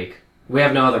Founders Week. We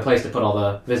have no other place to put all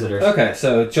the visitors. Okay,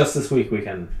 so just this week we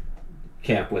can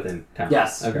camp within town.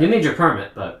 Yes. Okay. You need your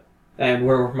permit, but And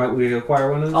where might we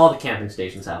acquire one of those? all the camping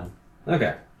stations have them.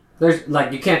 Okay. There's,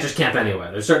 you can't just camp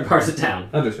anywhere. There's certain parts of town.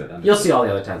 Understood. You'll see all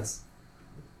the other tents.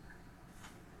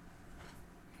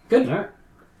 Good. All right.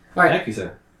 All right. Thank you,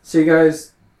 sir. So you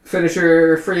guys finish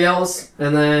your free L's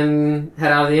and then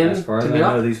head out of the inn As far as to I meet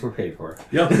know, up? these were paid for.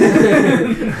 Yep.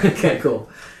 Okay, cool.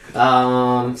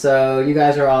 So you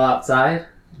guys are all outside.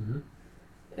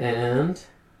 And...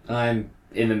 I'm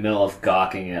in the middle of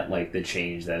gawking at like the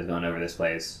change that has gone over this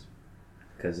place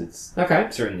because it's Okay.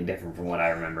 certainly different from what I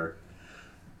remember.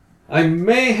 I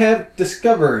may have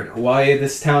discovered why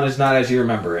this town is not as you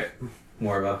remember it,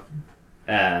 Morva.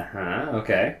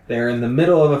 Okay. They're in the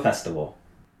middle of a festival.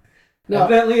 No.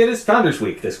 Evidently, it is Founders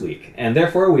Week this week, and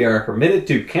therefore we are permitted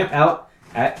to camp out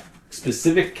at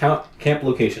specific camp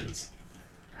locations.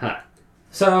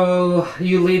 So,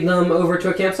 you lead them over to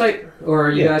a campsite?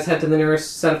 Or you guys head to the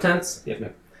nearest set of tents? Yep, no.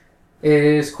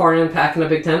 Is Quarian packing a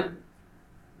big tent?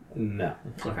 No.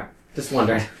 Okay. Just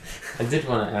wondering. I did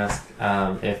want to ask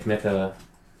if Mitha...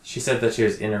 She said that she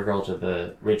was integral to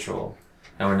the ritual.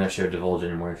 I want to know if she would divulge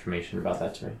any more information about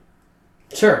that to me.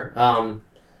 Sure.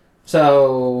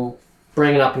 So,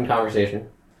 bring it up in conversation.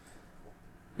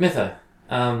 Mitha,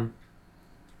 I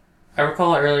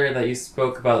recall earlier that you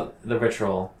spoke about the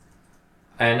ritual.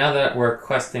 And now that we're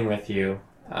questing with you,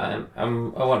 I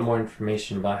want more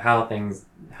information about how things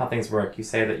work. You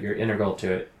say that you're integral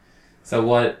to it.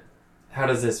 So how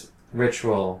does this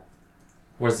ritual,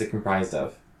 what is it comprised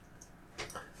of?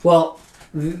 Well,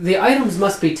 the items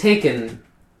must be taken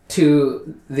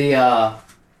to the, I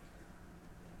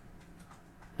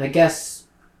guess,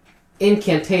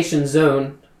 incantation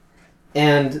zone,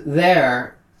 and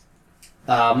there,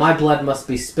 my blood must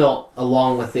be spilt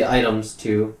along with the items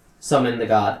to summon the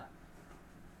god.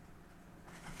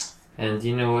 And do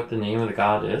you know what the name of the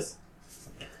god is?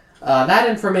 That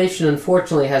information,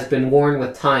 unfortunately, has been worn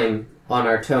with time on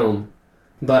our tome,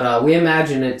 but we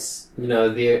imagine it's,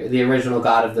 the original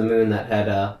god of the moon that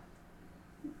had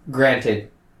granted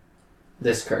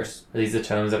this curse. Are these the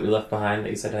tomes that we left behind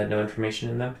that you said had no information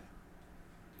in them?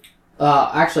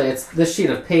 Actually, it's this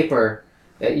sheet of paper.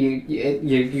 You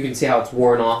can see how it's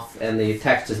worn off, and the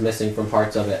text is missing from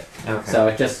parts of it. Okay. So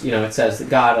it just, it says the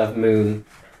god of moon,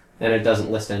 and it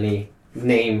doesn't list any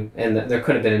name, and there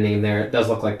could have been a name there. It does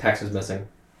look like text is missing.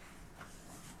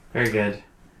 Very good.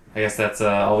 I guess that's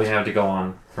all we have to go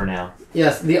on for now.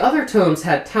 Yes, the other tomes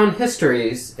had town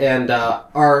histories, and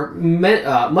are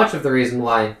much of the reason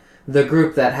why the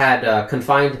group that had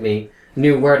confined me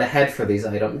knew where to head for these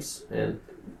items, and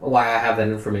why I have that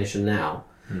information now.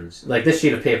 Like, this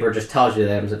sheet of paper just tells you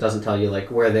the items, it doesn't tell you,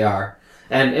 where they are.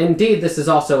 And indeed, this is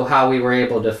also how we were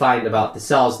able to find about the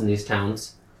cells in these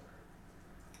towns.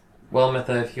 Well,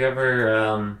 Mitha, if you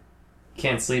ever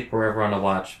can't sleep or ever on a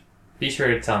watch, be sure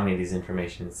to tell me these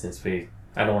information, since I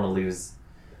don't want to lose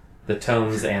the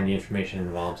tomes and the information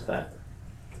involved with that.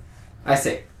 I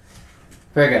see.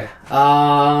 Very good.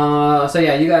 So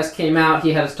yeah, you guys came out,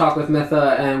 he had us talk with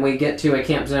Mitha, and we get to a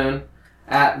camp zone.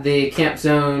 At the camp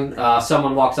zone,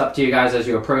 someone walks up to you guys as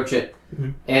you approach it,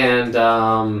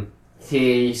 and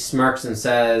he smirks and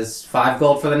says, 5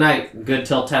 gold for the night, good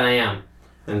till 10 a.m.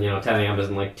 And, 10 a.m.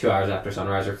 isn't 2 hours after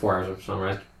sunrise or 4 hours after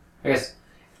sunrise. I guess,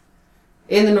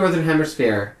 in the Northern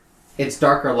Hemisphere, it's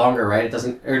darker longer, right? It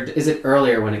doesn't, or is it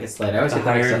earlier when it gets light? I always The think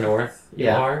that higher it's north you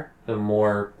are, the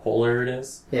more polar it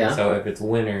is. Yeah. So if it's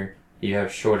winter, you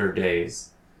have shorter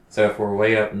days. So if we're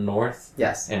way up north,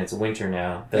 Yes. and it's winter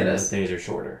now, then It the is. days are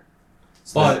shorter.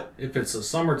 So But if it's the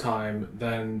summertime,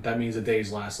 then that means the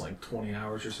days last 20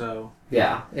 hours or so.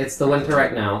 Yeah, it's the winter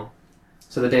right now,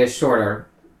 so the day is shorter,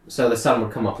 so the sun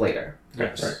would come up later.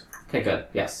 Yes. Right. Okay, good.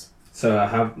 Yes. So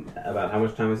how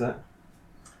much time is that?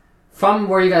 From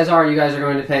where you guys are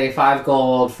going to pay 5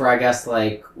 gold for, I guess,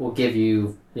 we'll give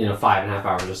you, 5.5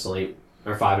 hours of sleep.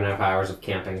 Or 5.5 hours of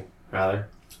camping, rather.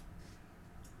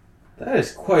 That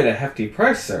is quite a hefty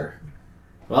price, sir.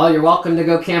 Well, you're welcome to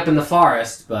go camp in the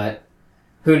forest, but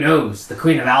who knows? The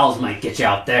Queen of Owls might get you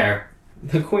out there.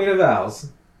 The Queen of Owls.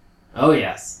 Oh,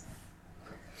 yes.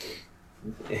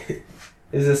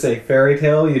 Is this a fairy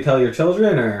tale you tell your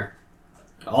children, or...?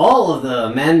 All of the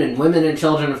men and women and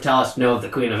children of Talos know of the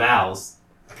Queen of Owls.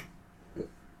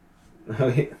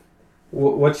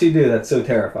 What'd she do that's so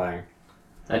terrifying?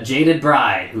 A jaded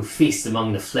bride who feasts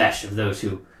among the flesh of those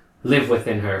who live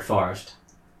within her forest.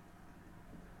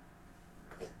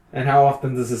 And how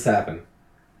often does this happen?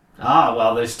 Ah,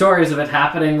 well, there's stories of it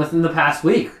happening within the past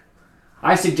week.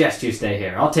 I suggest you stay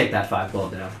here. I'll take that 5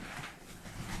 gold down.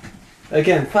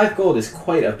 Again, 5 gold is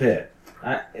quite a bit.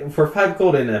 For 5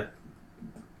 gold in a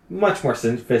much more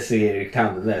sophisticated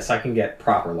town than this, I can get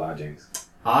proper lodgings.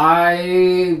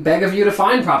 I beg of you to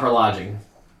find proper lodging.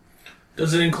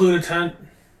 Does it include a tent?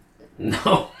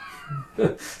 No.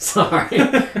 Sorry.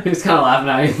 He was kind of laughing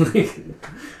at me.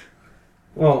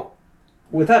 Well,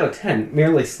 without a tent,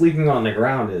 merely sleeping on the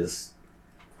ground is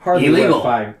hardly Illegal. worth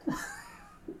 5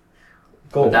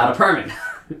 gold. Without a permit.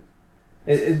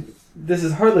 This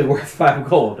is hardly worth 5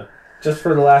 gold. Just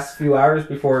for the last few hours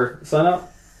before sunup?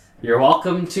 You're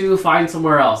welcome to find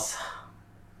somewhere else.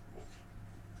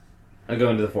 I'll go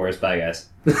into the forest. Bye, guys.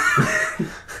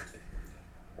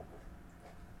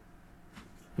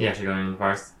 You actually going in the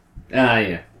forest?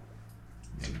 Yeah.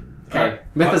 Okay.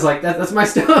 Mytha's like, that's my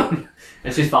stone!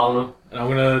 And she's following him. And I'm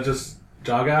gonna just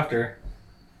jog after.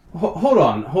 Hold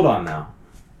on now.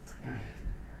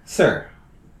 Sir,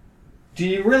 do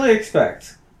you really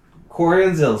expect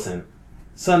Corian Zillison,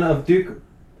 son of Duke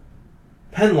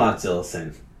Penlod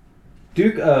Zillison,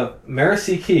 Duke of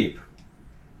Mercy Keep,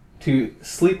 to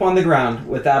sleep on the ground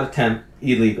without attempt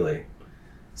illegally?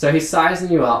 So he's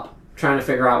sizing you up, trying to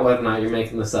figure out whether or not you're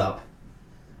making this up.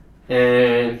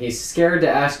 And he's scared to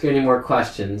ask you any more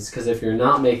questions, because if you're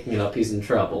not making it up, he's in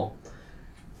trouble.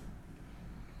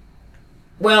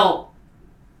 Well,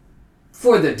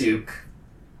 for the Duke,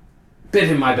 bid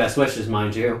him my best wishes,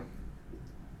 mind you.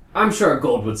 I'm sure a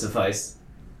gold would suffice.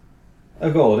 A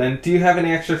gold. And do you have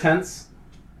any extra tents?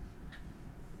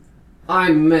 I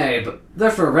may, but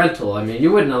they're for rental. I mean,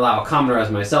 you wouldn't allow a commoner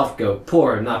as myself to go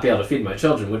poor and not be able to feed my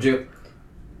children, would you?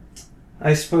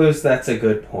 I suppose that's a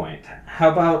good point.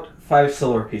 How about 5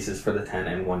 silver pieces for the tent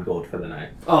and 1 gold for the night?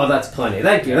 Oh, that's plenty.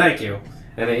 Thank you.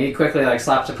 And then he quickly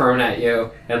slaps a permanent at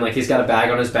you, and he's got a bag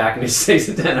on his back, and he takes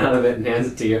the tent out of it and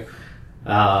hands it to you.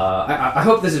 I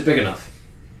hope this is big enough.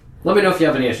 Let me know if you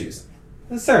have any issues.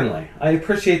 Certainly. I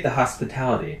appreciate the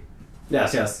hospitality.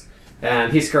 Yes.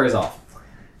 And he scurries off.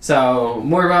 So,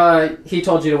 Morva, he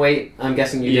told you to wait. I'm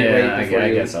guessing you did wait before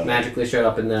you magically showed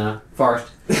up in the forest.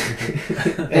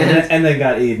 and then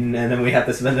got eaten, and then we have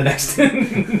to spend the next...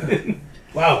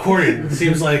 Wow, Corian,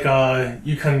 seems like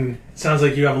sounds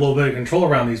like you have a little bit of control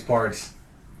around these parts.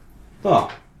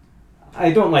 Well,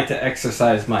 I don't like to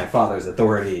exercise my father's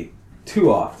authority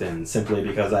too often, simply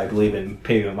because I believe in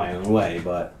paving my own way,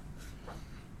 but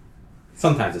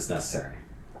sometimes it's necessary.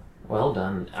 Well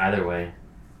done, either way.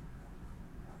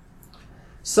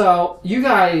 So, you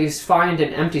guys find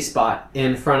an empty spot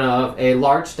in front of a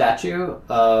large statue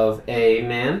of a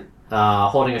man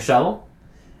holding a shovel.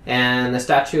 And the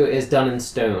statue is done in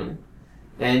stone.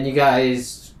 And you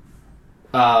guys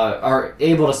are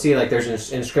able to see, there's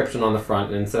an inscription on the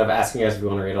front. And instead of asking you guys if you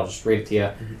want to read it, I'll just read it to you.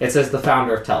 It says, the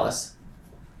founder of Tellus.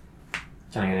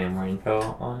 Can I get any more info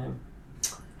on him?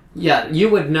 Yeah, you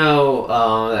would know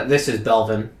that this is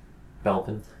Belvin.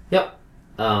 Belvin? Yep.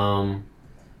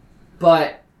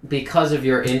 But because of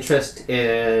your interest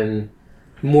in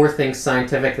more things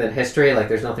scientific than history,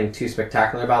 there's nothing too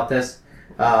spectacular about this.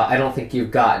 I don't think you've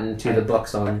gotten to the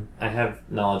books on... I have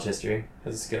knowledge history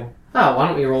as a skill. Oh, why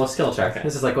don't we roll a skill check? Okay.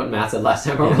 This is like what Matt said last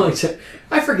time. Rolling check.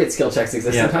 I forget skill checks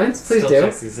exist Yeah. sometimes. Please Skill do.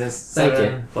 checks exist. Thank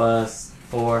 7 plus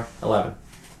 4, 11.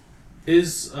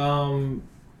 Is is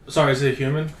it a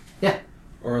human? Yeah.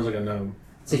 Or is it a gnome?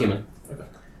 It's a human. Okay.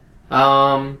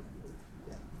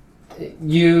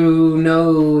 You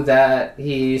know that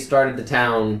he started the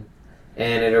town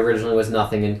and it originally was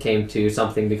nothing and came to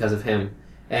something because of him.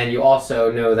 And you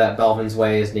also know that Belvin's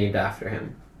Way is named after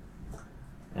him.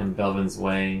 And Belvin's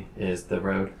Way is the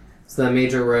road. It's the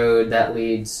major road that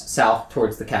leads south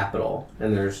towards the capital.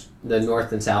 And there's the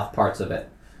north and south parts of it.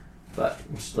 But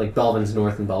it's like Belvin's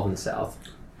north and Belvin's south.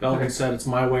 Belvin said it's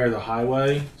my way or the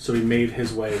highway, so he made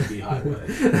his way the highway.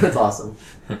 That's awesome.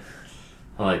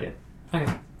 I like it.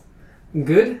 Okay.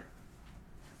 Good.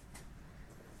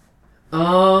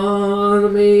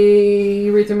 Let me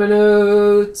read through my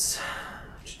notes.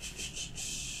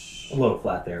 A little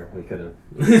flat there. We could have...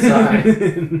 Sorry.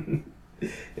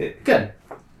 Good.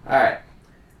 Alright.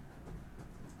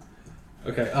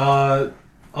 Okay,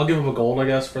 I'll give him a gold, I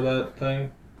guess, for that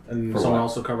thing. And For someone what?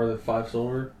 else will cover the 5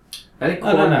 silver. I think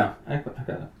Oh, no. I got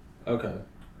it. Okay.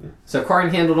 So Corin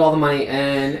handled all the money,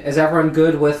 and is everyone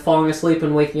good with falling asleep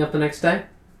and waking up the next day?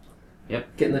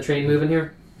 Yep. Getting the train moving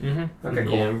here? Mm-hmm. Okay,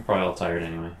 cool. Yeah, I'm probably all tired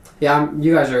anyway. Yeah,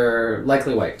 you guys are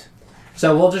likely waked.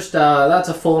 So we'll just, that's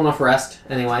a full enough rest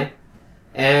anyway.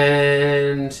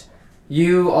 And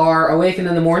you are awakened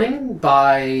in the morning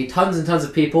by tons and tons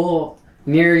of people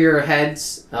near your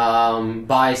heads,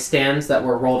 by stands that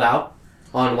were rolled out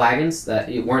on wagons that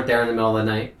you weren't there in the middle of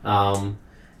the night.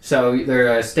 So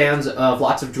there are stands of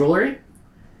lots of jewelry.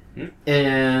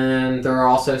 And there are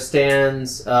also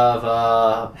stands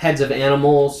of heads of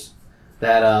animals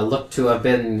that look to have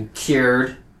been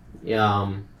cured.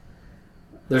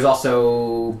 There's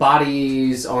also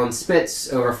bodies on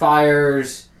spits over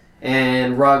fires,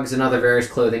 and rugs and other various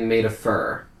clothing made of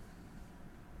fur.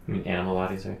 I mean, animal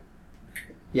bodies, right?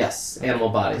 Yes, animal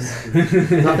bodies.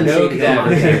 Nothing No shaky going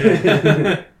on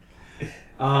here.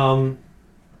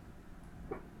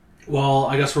 Well,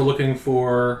 I guess we're looking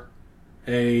for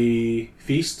a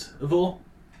festival.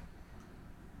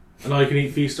 An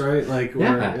all-you-can-eat feast, right?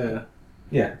 Yeah. Yeah.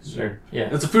 Yeah. Sure.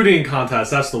 Yeah. It's a food eating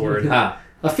contest. That's the word. Ah,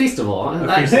 A Feastival.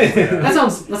 Feastival, yeah.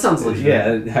 That sounds legit.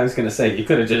 Yeah, I was gonna say you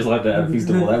could have just left it at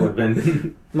Feastival. That would have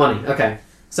been Money. Okay.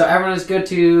 So everyone is good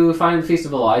to find the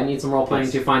Feastival. I need some role playing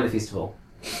Yes. to find the Feastival.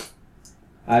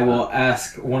 I will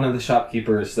ask one of the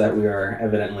shopkeepers that we are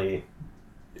evidently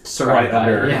Surrounded by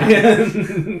under.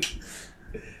 it,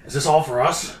 Is this all for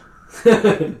us?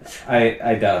 yeah.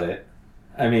 I doubt it.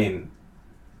 I mean,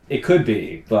 it could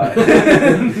be, but Well,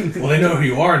 they know who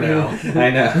you are now. I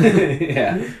know.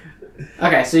 Yeah.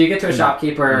 Okay, so you get to a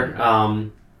shopkeeper.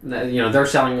 They're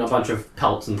selling a bunch of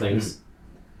pelts and things.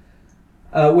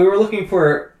 We were looking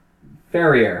for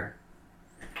Farrier.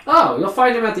 Oh, you'll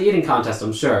find him at the eating contest,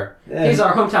 I'm sure. He's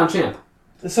our hometown champ.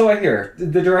 So I hear.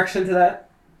 The direction to that?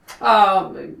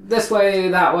 This way,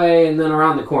 that way, and then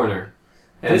around the corner.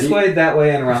 And This way, that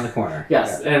way, and around the corner.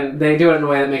 Yes, and they do it in a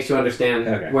way that makes you understand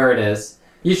Okay. where it is.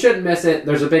 You shouldn't miss it.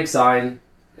 There's a big sign.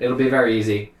 It'll be very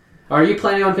easy. Are you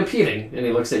planning on competing? And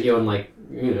he looks at you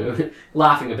and,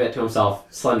 laughing a bit to himself.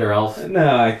 Slender elf.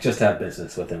 No, I just have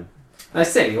business with him. I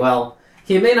see. Well,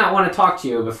 he may not want to talk to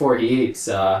you before he eats.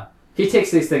 He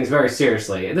takes these things very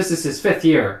seriously. This is his 5th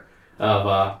year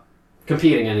of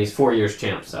competing, and he's 4 years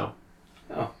champ, so.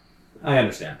 I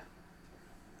understand.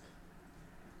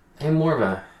 Hey,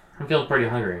 Morva, I'm feeling pretty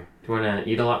hungry. Do you want to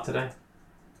eat a lot today?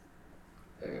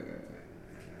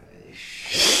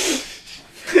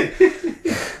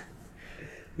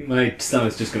 My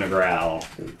stomach's just gonna growl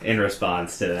in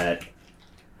response to that.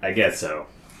 I guess so.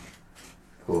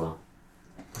 Cool.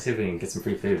 Let's see if we can get some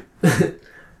free food.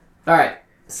 Alright,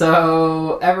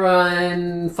 so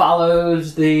everyone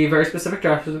follows the very specific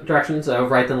directions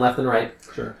of right, then left, then right.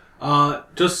 Sure.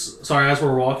 Just sorry. As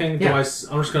we're walking, Yeah. I'm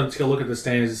just gonna take a look at the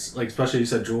stands. Like, especially you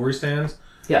said jewelry stands.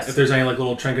 If Yes. there's any like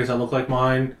little trinkets that look like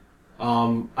mine,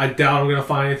 I doubt I'm gonna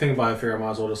find anything. But I figure I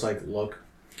might as well just like look.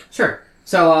 Sure.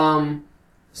 So,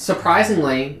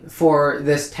 surprisingly, for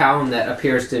this town that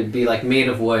appears to be like made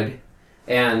of wood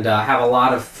and have a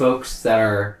lot of folks that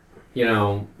are,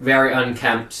 very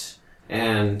unkempt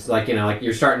and like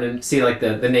you're starting to see like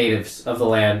the natives of the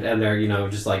land, and they're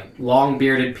just like long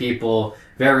bearded people,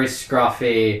 very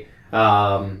scruffy,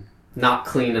 not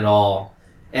clean at all.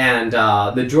 And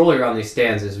the jewelry on these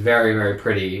stands is very, very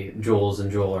pretty jewels and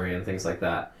jewelry and things like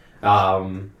that.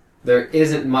 There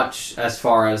isn't much as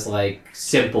far as like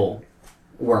simple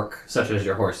work such as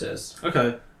your horse is.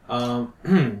 Okay.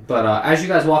 But as you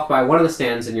guys walk by one of the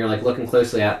stands and you're like looking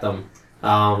closely at them,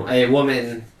 a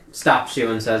woman stops you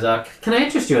and says, "Can I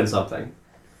interest you in something?"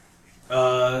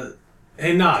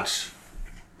 Hey Notch.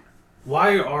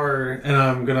 Why are, and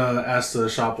I'm gonna ask the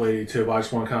shop lady too, but I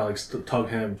just want to kind of like tug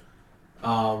him.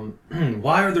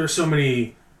 Why are there so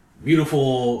many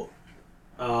beautiful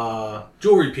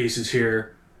jewelry pieces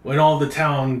here when all the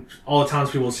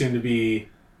townspeople seem to be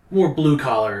more blue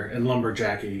collar and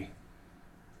lumberjacky?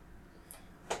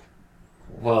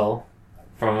 Well,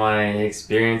 from my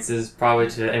experiences, probably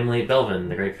to Emily Belvin,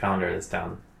 the great founder of this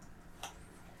town.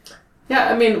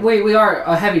 Yeah, I mean, we are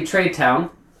a heavy trade town,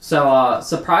 so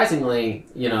surprisingly,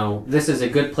 this is a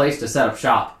good place to set up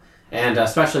shop, and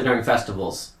especially during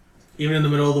festivals. Even in the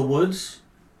middle of the woods?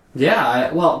 Yeah,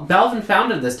 Belvin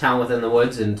founded this town within the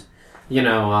woods, and,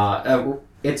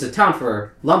 it's a town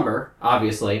for lumber,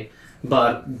 obviously,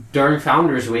 but during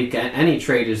Founders Week, any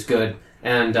trade is good,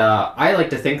 and I like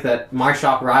to think that my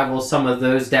shop rivals some of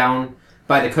those down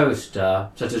by the coast,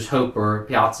 such as Hope or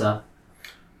Piazza.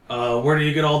 Where do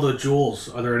you get all the jewels?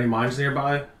 Are there any mines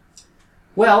nearby?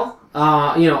 Well,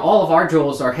 all of our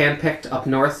jewels are handpicked up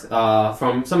north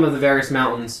from some of the various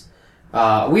mountains.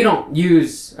 We don't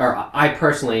use, or I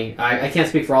personally, I can't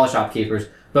speak for all the shopkeepers,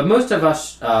 but most of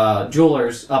us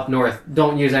jewelers up north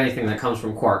don't use anything that comes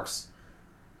from Quarks.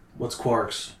 What's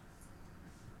Quarks?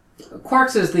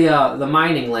 Quarks is the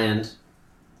mining land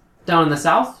down in the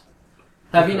south.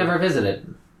 Have you never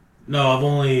visited? No, I've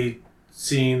only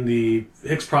seen the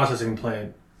Hicks processing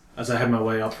plant as I head my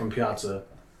way up from Piazza.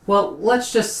 Well,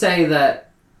 let's just say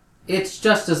that it's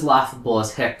just as laughable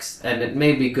as Hicks, and it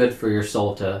may be good for your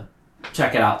soul to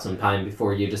check it out sometime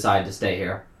before you decide to stay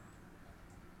here.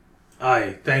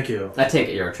 Aye, thank you. I take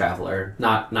it you're a traveler,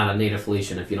 not a native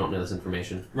Felician if you don't know this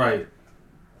information. Right.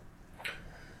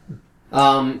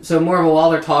 So Morva,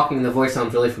 while they're talking, the voice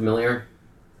sounds really familiar.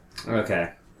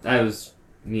 Okay. I was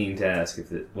meaning to ask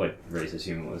what race this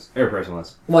human was. Or person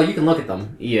was. Well, you can look at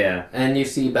them, Yeah. and you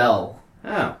see Belle.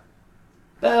 Oh.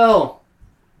 Belle!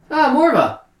 Ah,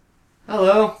 Morva!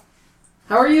 Hello.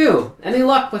 How are you? Any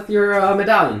luck with your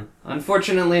medallion?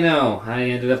 Unfortunately, no. I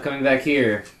ended up coming back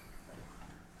here.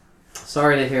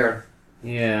 Sorry to hear.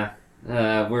 Yeah.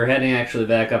 We're heading actually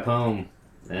back up home.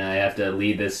 I have to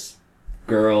lead this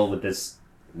girl with this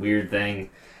weird thing.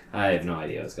 I have no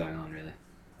idea what's going on, really.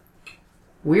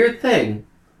 Weird thing.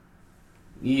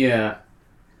 Yeah.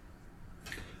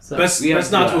 So, Best we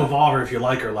have, not to uh, evolve her if you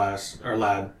like her,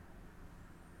 lad.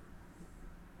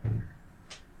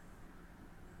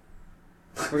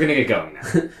 We're gonna get going now.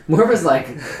 Morva's like,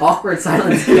 awkward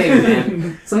silence game,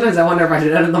 man. Sometimes I wonder if I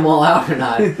should edit them all out or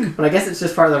not. But I guess it's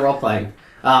just part of the role playing.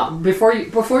 Before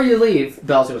you leave,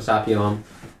 Belle's gonna stop you.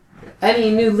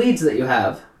 Any new leads that you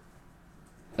have?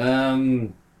 Not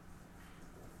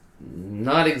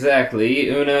exactly.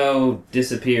 Uno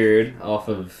disappeared off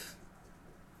of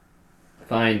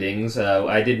findings.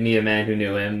 I did meet a man who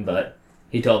knew him, but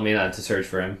he told me not to search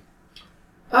for him.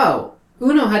 Oh,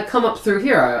 Uno had come up through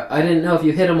here. I didn't know if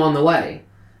you hit him on the way.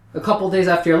 A couple days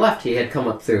after you left, he had come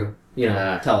up through.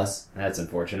 Tell us. That's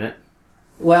unfortunate.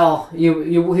 Well,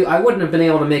 I wouldn't have been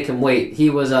able to make him wait. He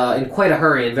was in quite a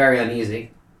hurry and very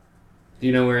uneasy. Do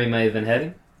you know where he might have been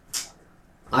heading?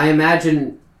 I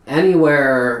imagine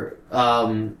anywhere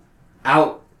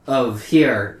out of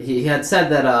here. He had said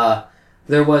that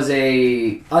there was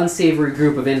a unsavory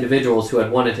group of individuals who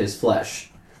had wanted his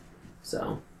flesh.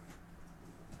 So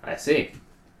I see.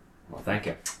 Well, thank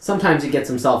you. sometimes he gets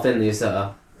himself in these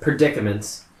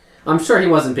predicaments. I'm sure he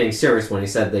wasn't being serious when he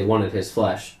said they wanted his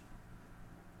flesh.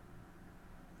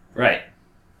 Right.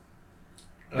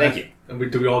 Thank you.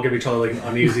 Do we all give each other like an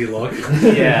uneasy look?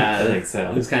 Yeah, I think so.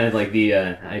 It was kind of like the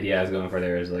idea I was going for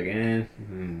there. Is like,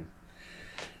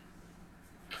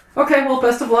 Okay, well,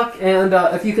 best of luck, and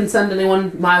if you can send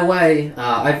anyone my way,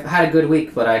 I've had a good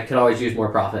week, but I could always use more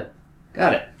profit.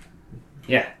 Got it.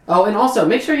 Yeah. Oh, and also,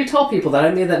 make sure you tell people that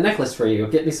I made that necklace for you.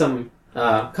 Get me some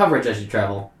coverage as you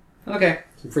travel. Okay.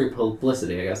 Some free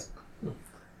publicity, I guess.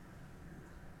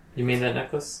 You made that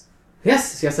necklace?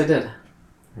 Yes, I did.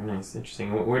 Nice,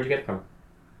 interesting. Where'd you get it from?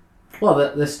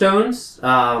 Well, the stones,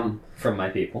 From my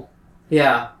people.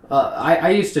 yeah,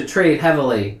 I used to trade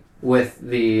heavily with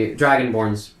the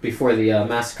Dragonborns before the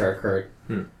massacre occurred.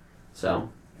 So,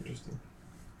 Interesting.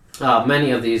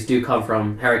 many of these do come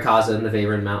from Harikaza and the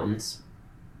Veyron Mountains.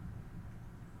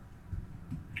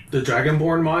 The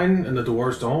Dragonborn mine and the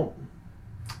dwarves don't?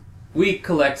 We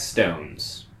collect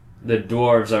stones. The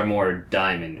dwarves are more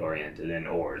diamond-oriented and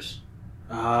ores.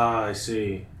 Ah, I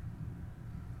see.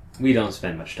 We don't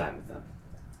spend much time with them.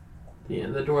 Yeah,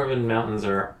 the Dwarven Mountains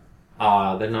are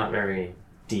they're not very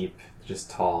deep, just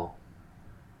tall.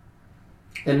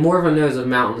 And Morva knows of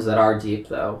mountains that are deep,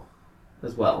 though,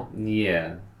 as well.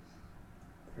 Yeah.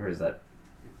 Where is that?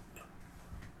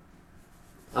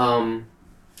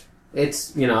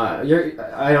 It's,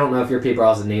 I don't know if your people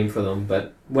has a name for them,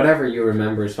 but whatever you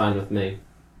remember is fine with me.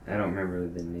 I don't remember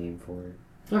the name for it.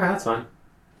 Okay, that's fine.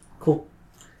 Cool.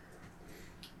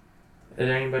 Is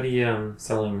there anybody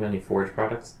selling any forge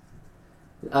products?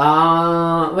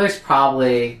 There's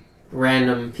probably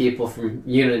random people from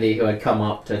Unity who had come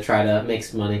up to try to make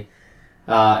some money.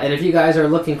 And if you guys are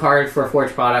looking hard for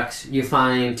forge products, you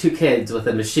find two kids with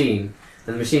a machine,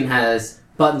 and the machine has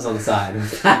buttons on the side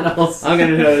and paddles. I'm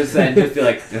gonna notice that and just be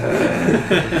like,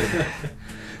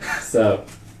 So,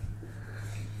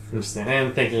 Interesting. I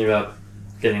am thinking about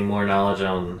getting more knowledge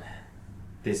on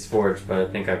these forge, but I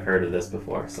think I've heard of this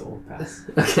before, so we'll pass.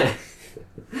 okay.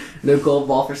 No gold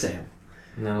ball for Sam.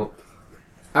 Nope.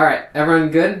 Alright,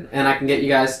 everyone good? And I can get you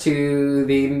guys to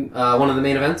the one of the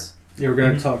main events? Yeah, we're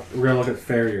gonna look at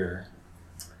Farrier.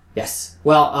 Yes.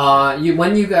 Well,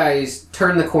 when you guys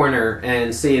turn the corner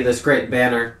and see this great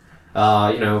banner,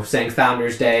 saying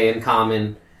Founders Day in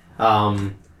common,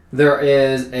 there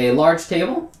is a large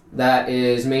table that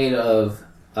is made of,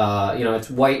 it's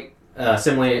white,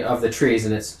 similar of the trees,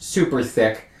 and it's super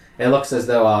thick. It looks as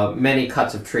though many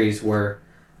cuts of trees were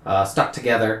stuck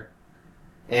together,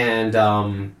 and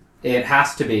it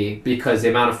has to be because the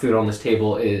amount of food on this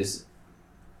table is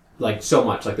like so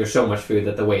much. Like there's so much food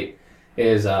that the weight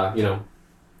is,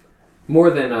 more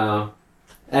than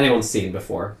anyone's seen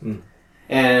before.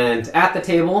 And at the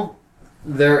table,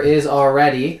 there is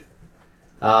already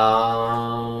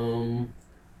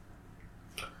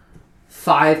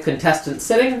 5 contestants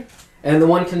sitting, and the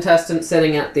one contestant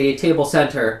sitting at the table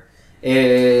center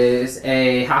is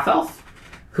a half-elf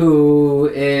who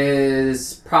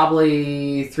is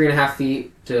probably 3.5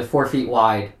 feet to 4 feet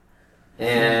wide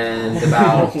and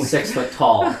about 6 foot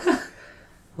tall.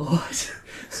 What?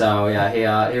 So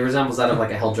yeah, he resembles that of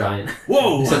like a hill giant.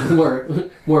 Whoa! So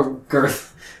more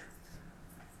girth.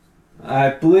 I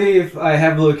believe I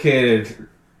have located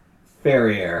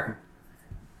Farrier.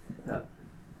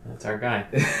 That's our guy.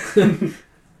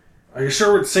 Are you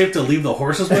sure it's safe to leave the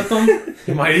horses with them?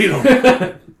 You might eat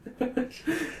them.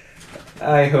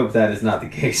 I hope that is not the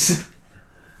case.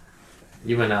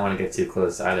 You might not want to get too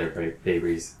close either,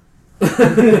 Babri's.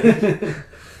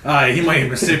 He might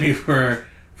mistake me for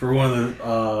one of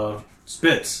the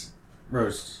Spitz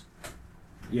roasts.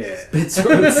 Yeah.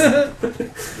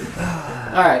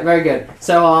 Alright, very good.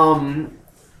 So,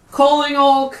 calling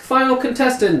all final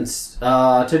contestants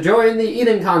to join the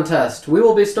eating contest. We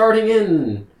will be starting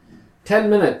in 10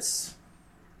 minutes.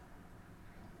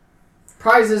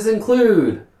 Prizes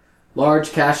include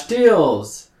large cash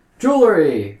deals,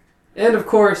 jewelry, and of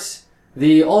course,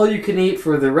 the all-you-can-eat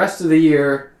for the rest of the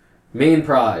year main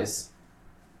prize.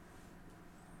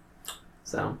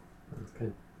 So, That's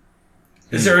good.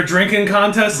 Is there a drinking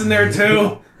contest in there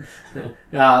too?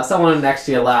 someone next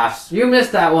to you laughs. You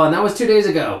missed that one. That was 2 days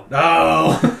ago.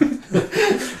 Oh.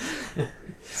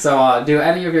 So, do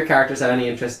any of your characters have any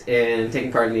interest in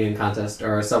taking part in the eating contest,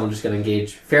 or is someone just going to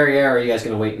engage Ferrier, or are you guys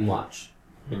going to wait and watch?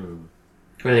 What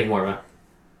do you think more about?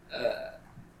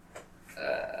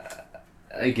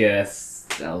 I guess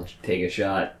I'll take a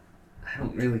shot. I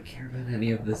don't really care about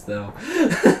any of this, though.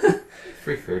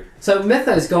 Free food. So,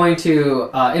 Mytha is going to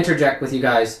interject with you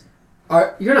guys.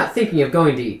 You're not thinking of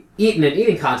going to eat in an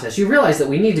eating contest. You realize that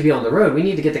we need to be on the road. We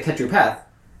need to get to Ketru Path.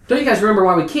 Don't you guys remember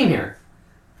why we came here?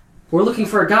 We're looking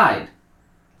for a guide.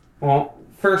 Well,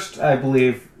 first, I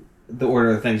believe the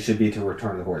order of things should be to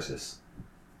return the horses.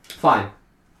 Fine.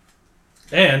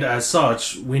 And as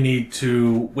such, we need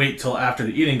to wait till after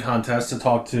the eating contest to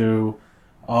talk to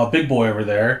Big Boy over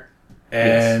there.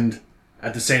 And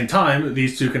at the same time,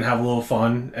 these two can have a little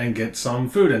fun and get some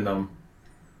food in them.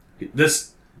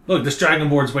 This dragon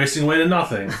board's wasting away to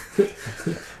nothing.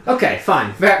 Okay,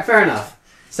 fine. Fair enough.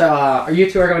 So, are you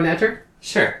two going to enter?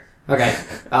 Sure. Okay.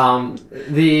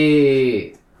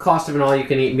 The cost of an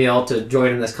all-you-can-eat meal to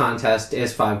join in this contest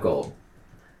is 5 gold.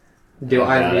 Do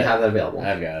either of you have that available?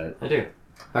 I've got it. I do.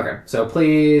 Okay, so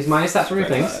please minus that from your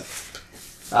things.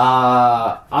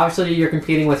 Obviously, you're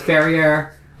competing with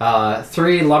Ferrier,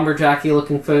 3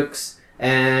 lumberjacky-looking folks,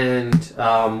 and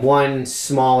 1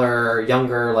 smaller,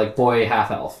 younger, boy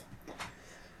half-elf.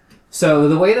 So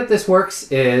the way that this works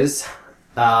is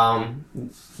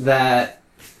that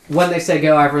when they say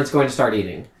go, everyone's going to start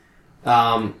eating.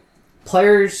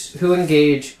 Players who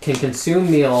engage can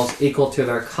consume meals equal to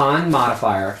their con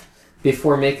modifier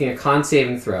before making a con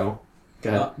saving throw. Go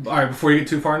ahead. Alright, before you get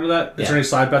too far into that, is there any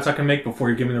side bets I can make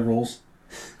before you give me the rules?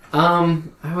 I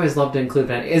always love to include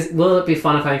betting. Will it be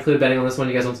fun if I include betting on this one?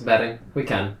 You guys want some betting? We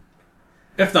can.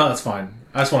 If not, that's fine.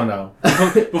 I just want to know.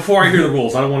 Before I hear the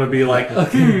rules, I don't want to be like,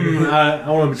 I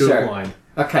want to do it blind.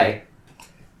 Okay.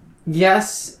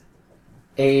 Yes,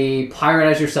 a pirate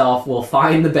as yourself will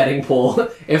find the betting pool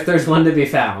if there's one to be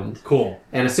found. Cool.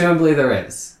 And assumably there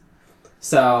is.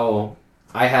 So,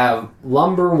 I have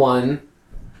Lumber 1,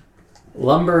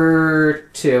 Lumber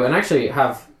 2, and I actually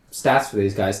have stats for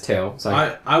these guys too.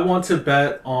 So I want to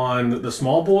bet on the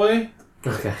small boy,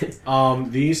 okay.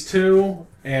 these two,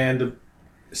 and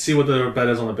see what the bet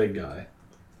is on the big guy.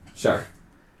 Sure.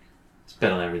 Just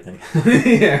bet on everything.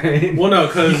 Yeah, right? Well, no, You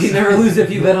because can never lose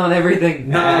if you bet on everything.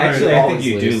 No, actually, I think always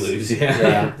you do lose. Yeah.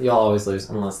 Yeah, you'll always lose.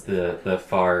 Unless the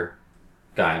far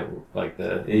guy, like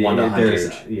the Yeah, 1 to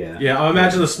 100. Yeah. I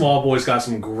imagine the small boy's got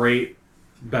some great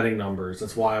betting numbers.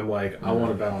 That's why I'm like, I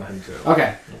want to bet on him too.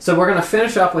 Okay, so we're going to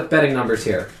finish up with betting numbers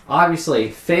here.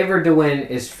 Obviously, favored to win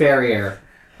is Ferrier.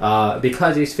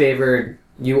 Because he's favored,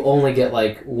 you only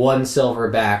get 1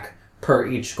 silver back per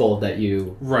each gold that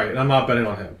you... Right, I'm not betting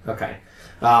on him. Okay.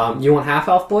 You want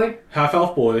half-elf boy? Half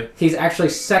elf boy. He's actually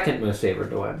second most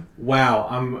favored to win. Wow,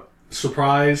 I'm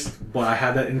surprised, but I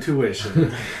had that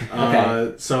intuition.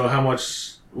 Okay. So how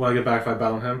much will I get back if I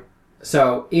bet on him?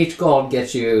 So each gold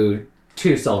gets you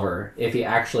 2 silver if he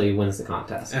actually wins the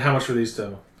contest. And how much for these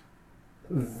two?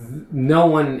 No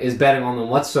one is betting on them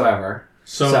whatsoever.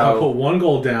 So if I put 1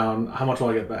 gold down, how much will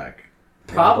I get back?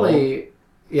 Probably,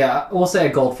 yeah, we'll say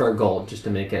a gold for a gold just to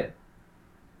make it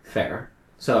fair.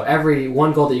 So every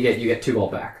 1 gold that you get 2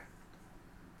 gold back.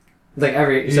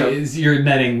 You're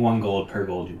netting 1 gold per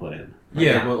gold you put in.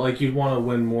 Yeah, but you'd want to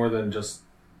win more than just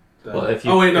that. Well, if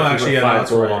you, oh wait, no, if you actually, put yeah, 5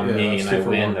 that's gold right. on Yeah, me that's and 2 I for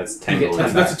win, 1. that's 10 get gold.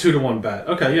 10 That's a 2-to-1 bet.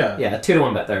 Okay, yeah. Yeah,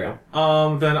 2-to-1 bet. There you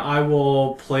go. Then I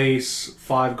will place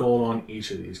 5 gold on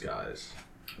each of these guys.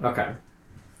 Okay.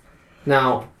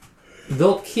 Now,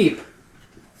 they'll keep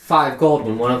 5 gold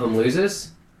when one of them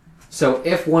loses. So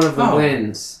if one of them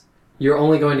wins, you're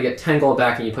only going to get 10 gold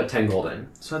back and you put 10 gold in.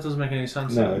 So that doesn't make any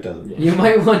sense. No, it doesn't. You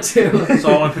might want to.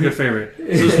 So I want to pick a favorite.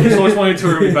 So which one of you two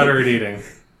are going to be better at eating?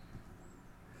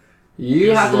 You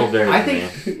He's have a little to. better I than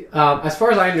think, as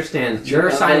far as I understand, you're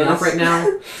signing up right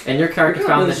now, and your character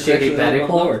found the shady betting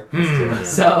pool.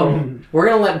 So we're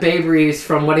gonna let Babe Reese,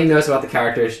 from what he knows about the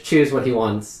characters, choose what he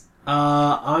wants.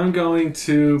 I'm going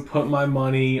to put my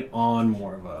money on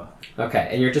Morva. Okay,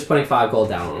 and you're just putting 5 gold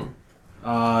down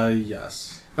on them.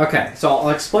 Yes. Okay, so I'll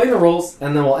explain the rules,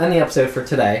 and then we'll end the episode for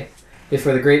today.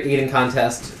 For the Great Eating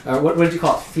Contest. What did you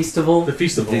call it? Festival? The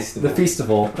Feastival. The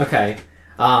Festival. Okay.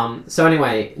 So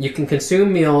anyway, you can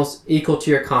consume meals equal to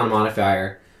your con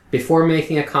modifier before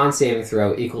making a con saving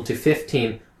throw equal to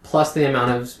 15 plus the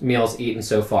amount of meals eaten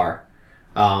so far.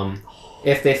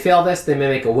 If they fail this, they may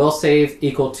make a will save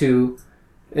equal to...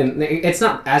 And it's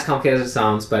not as complicated as it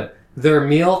sounds, but their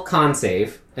meal con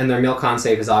save, and their meal con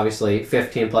save is obviously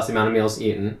 15 plus the amount of meals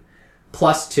eaten,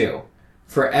 plus 2.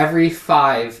 For every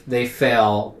 5 they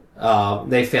failed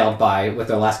by with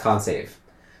their last con save.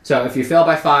 So if you fail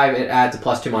by 5, it adds a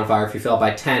plus 2 modifier. If you fail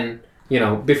by 10,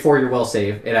 before your will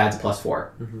save, it adds a plus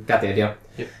 4. Mm-hmm. Got the idea?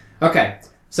 Yep. Okay,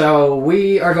 so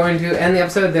we are going to end the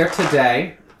episode there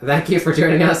today. Thank you for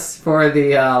joining us for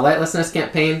the Lightlessness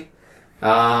campaign.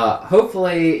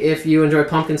 Hopefully, if you enjoy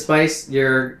Pumpkin Spice,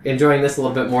 you're enjoying this a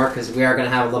little bit more, because we are going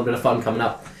to have a little bit of fun coming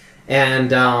up.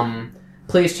 And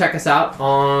please check us out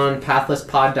on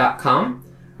pathlesspod.com.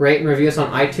 Rate and review us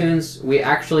on iTunes. We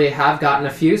actually have gotten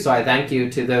a few, so I thank you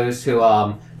to those who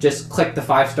just clicked the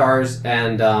 5 stars.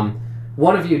 And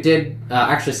one of you did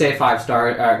actually say 5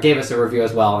 star, gave us a review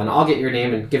as well. And I'll get your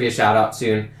name and give you a shout out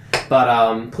soon.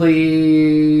 But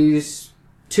please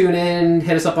tune in,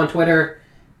 hit us up on Twitter.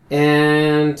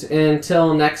 And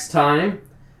until next time,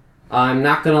 I'm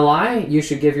not going to lie, you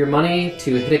should give your money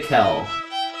to Hiddekel.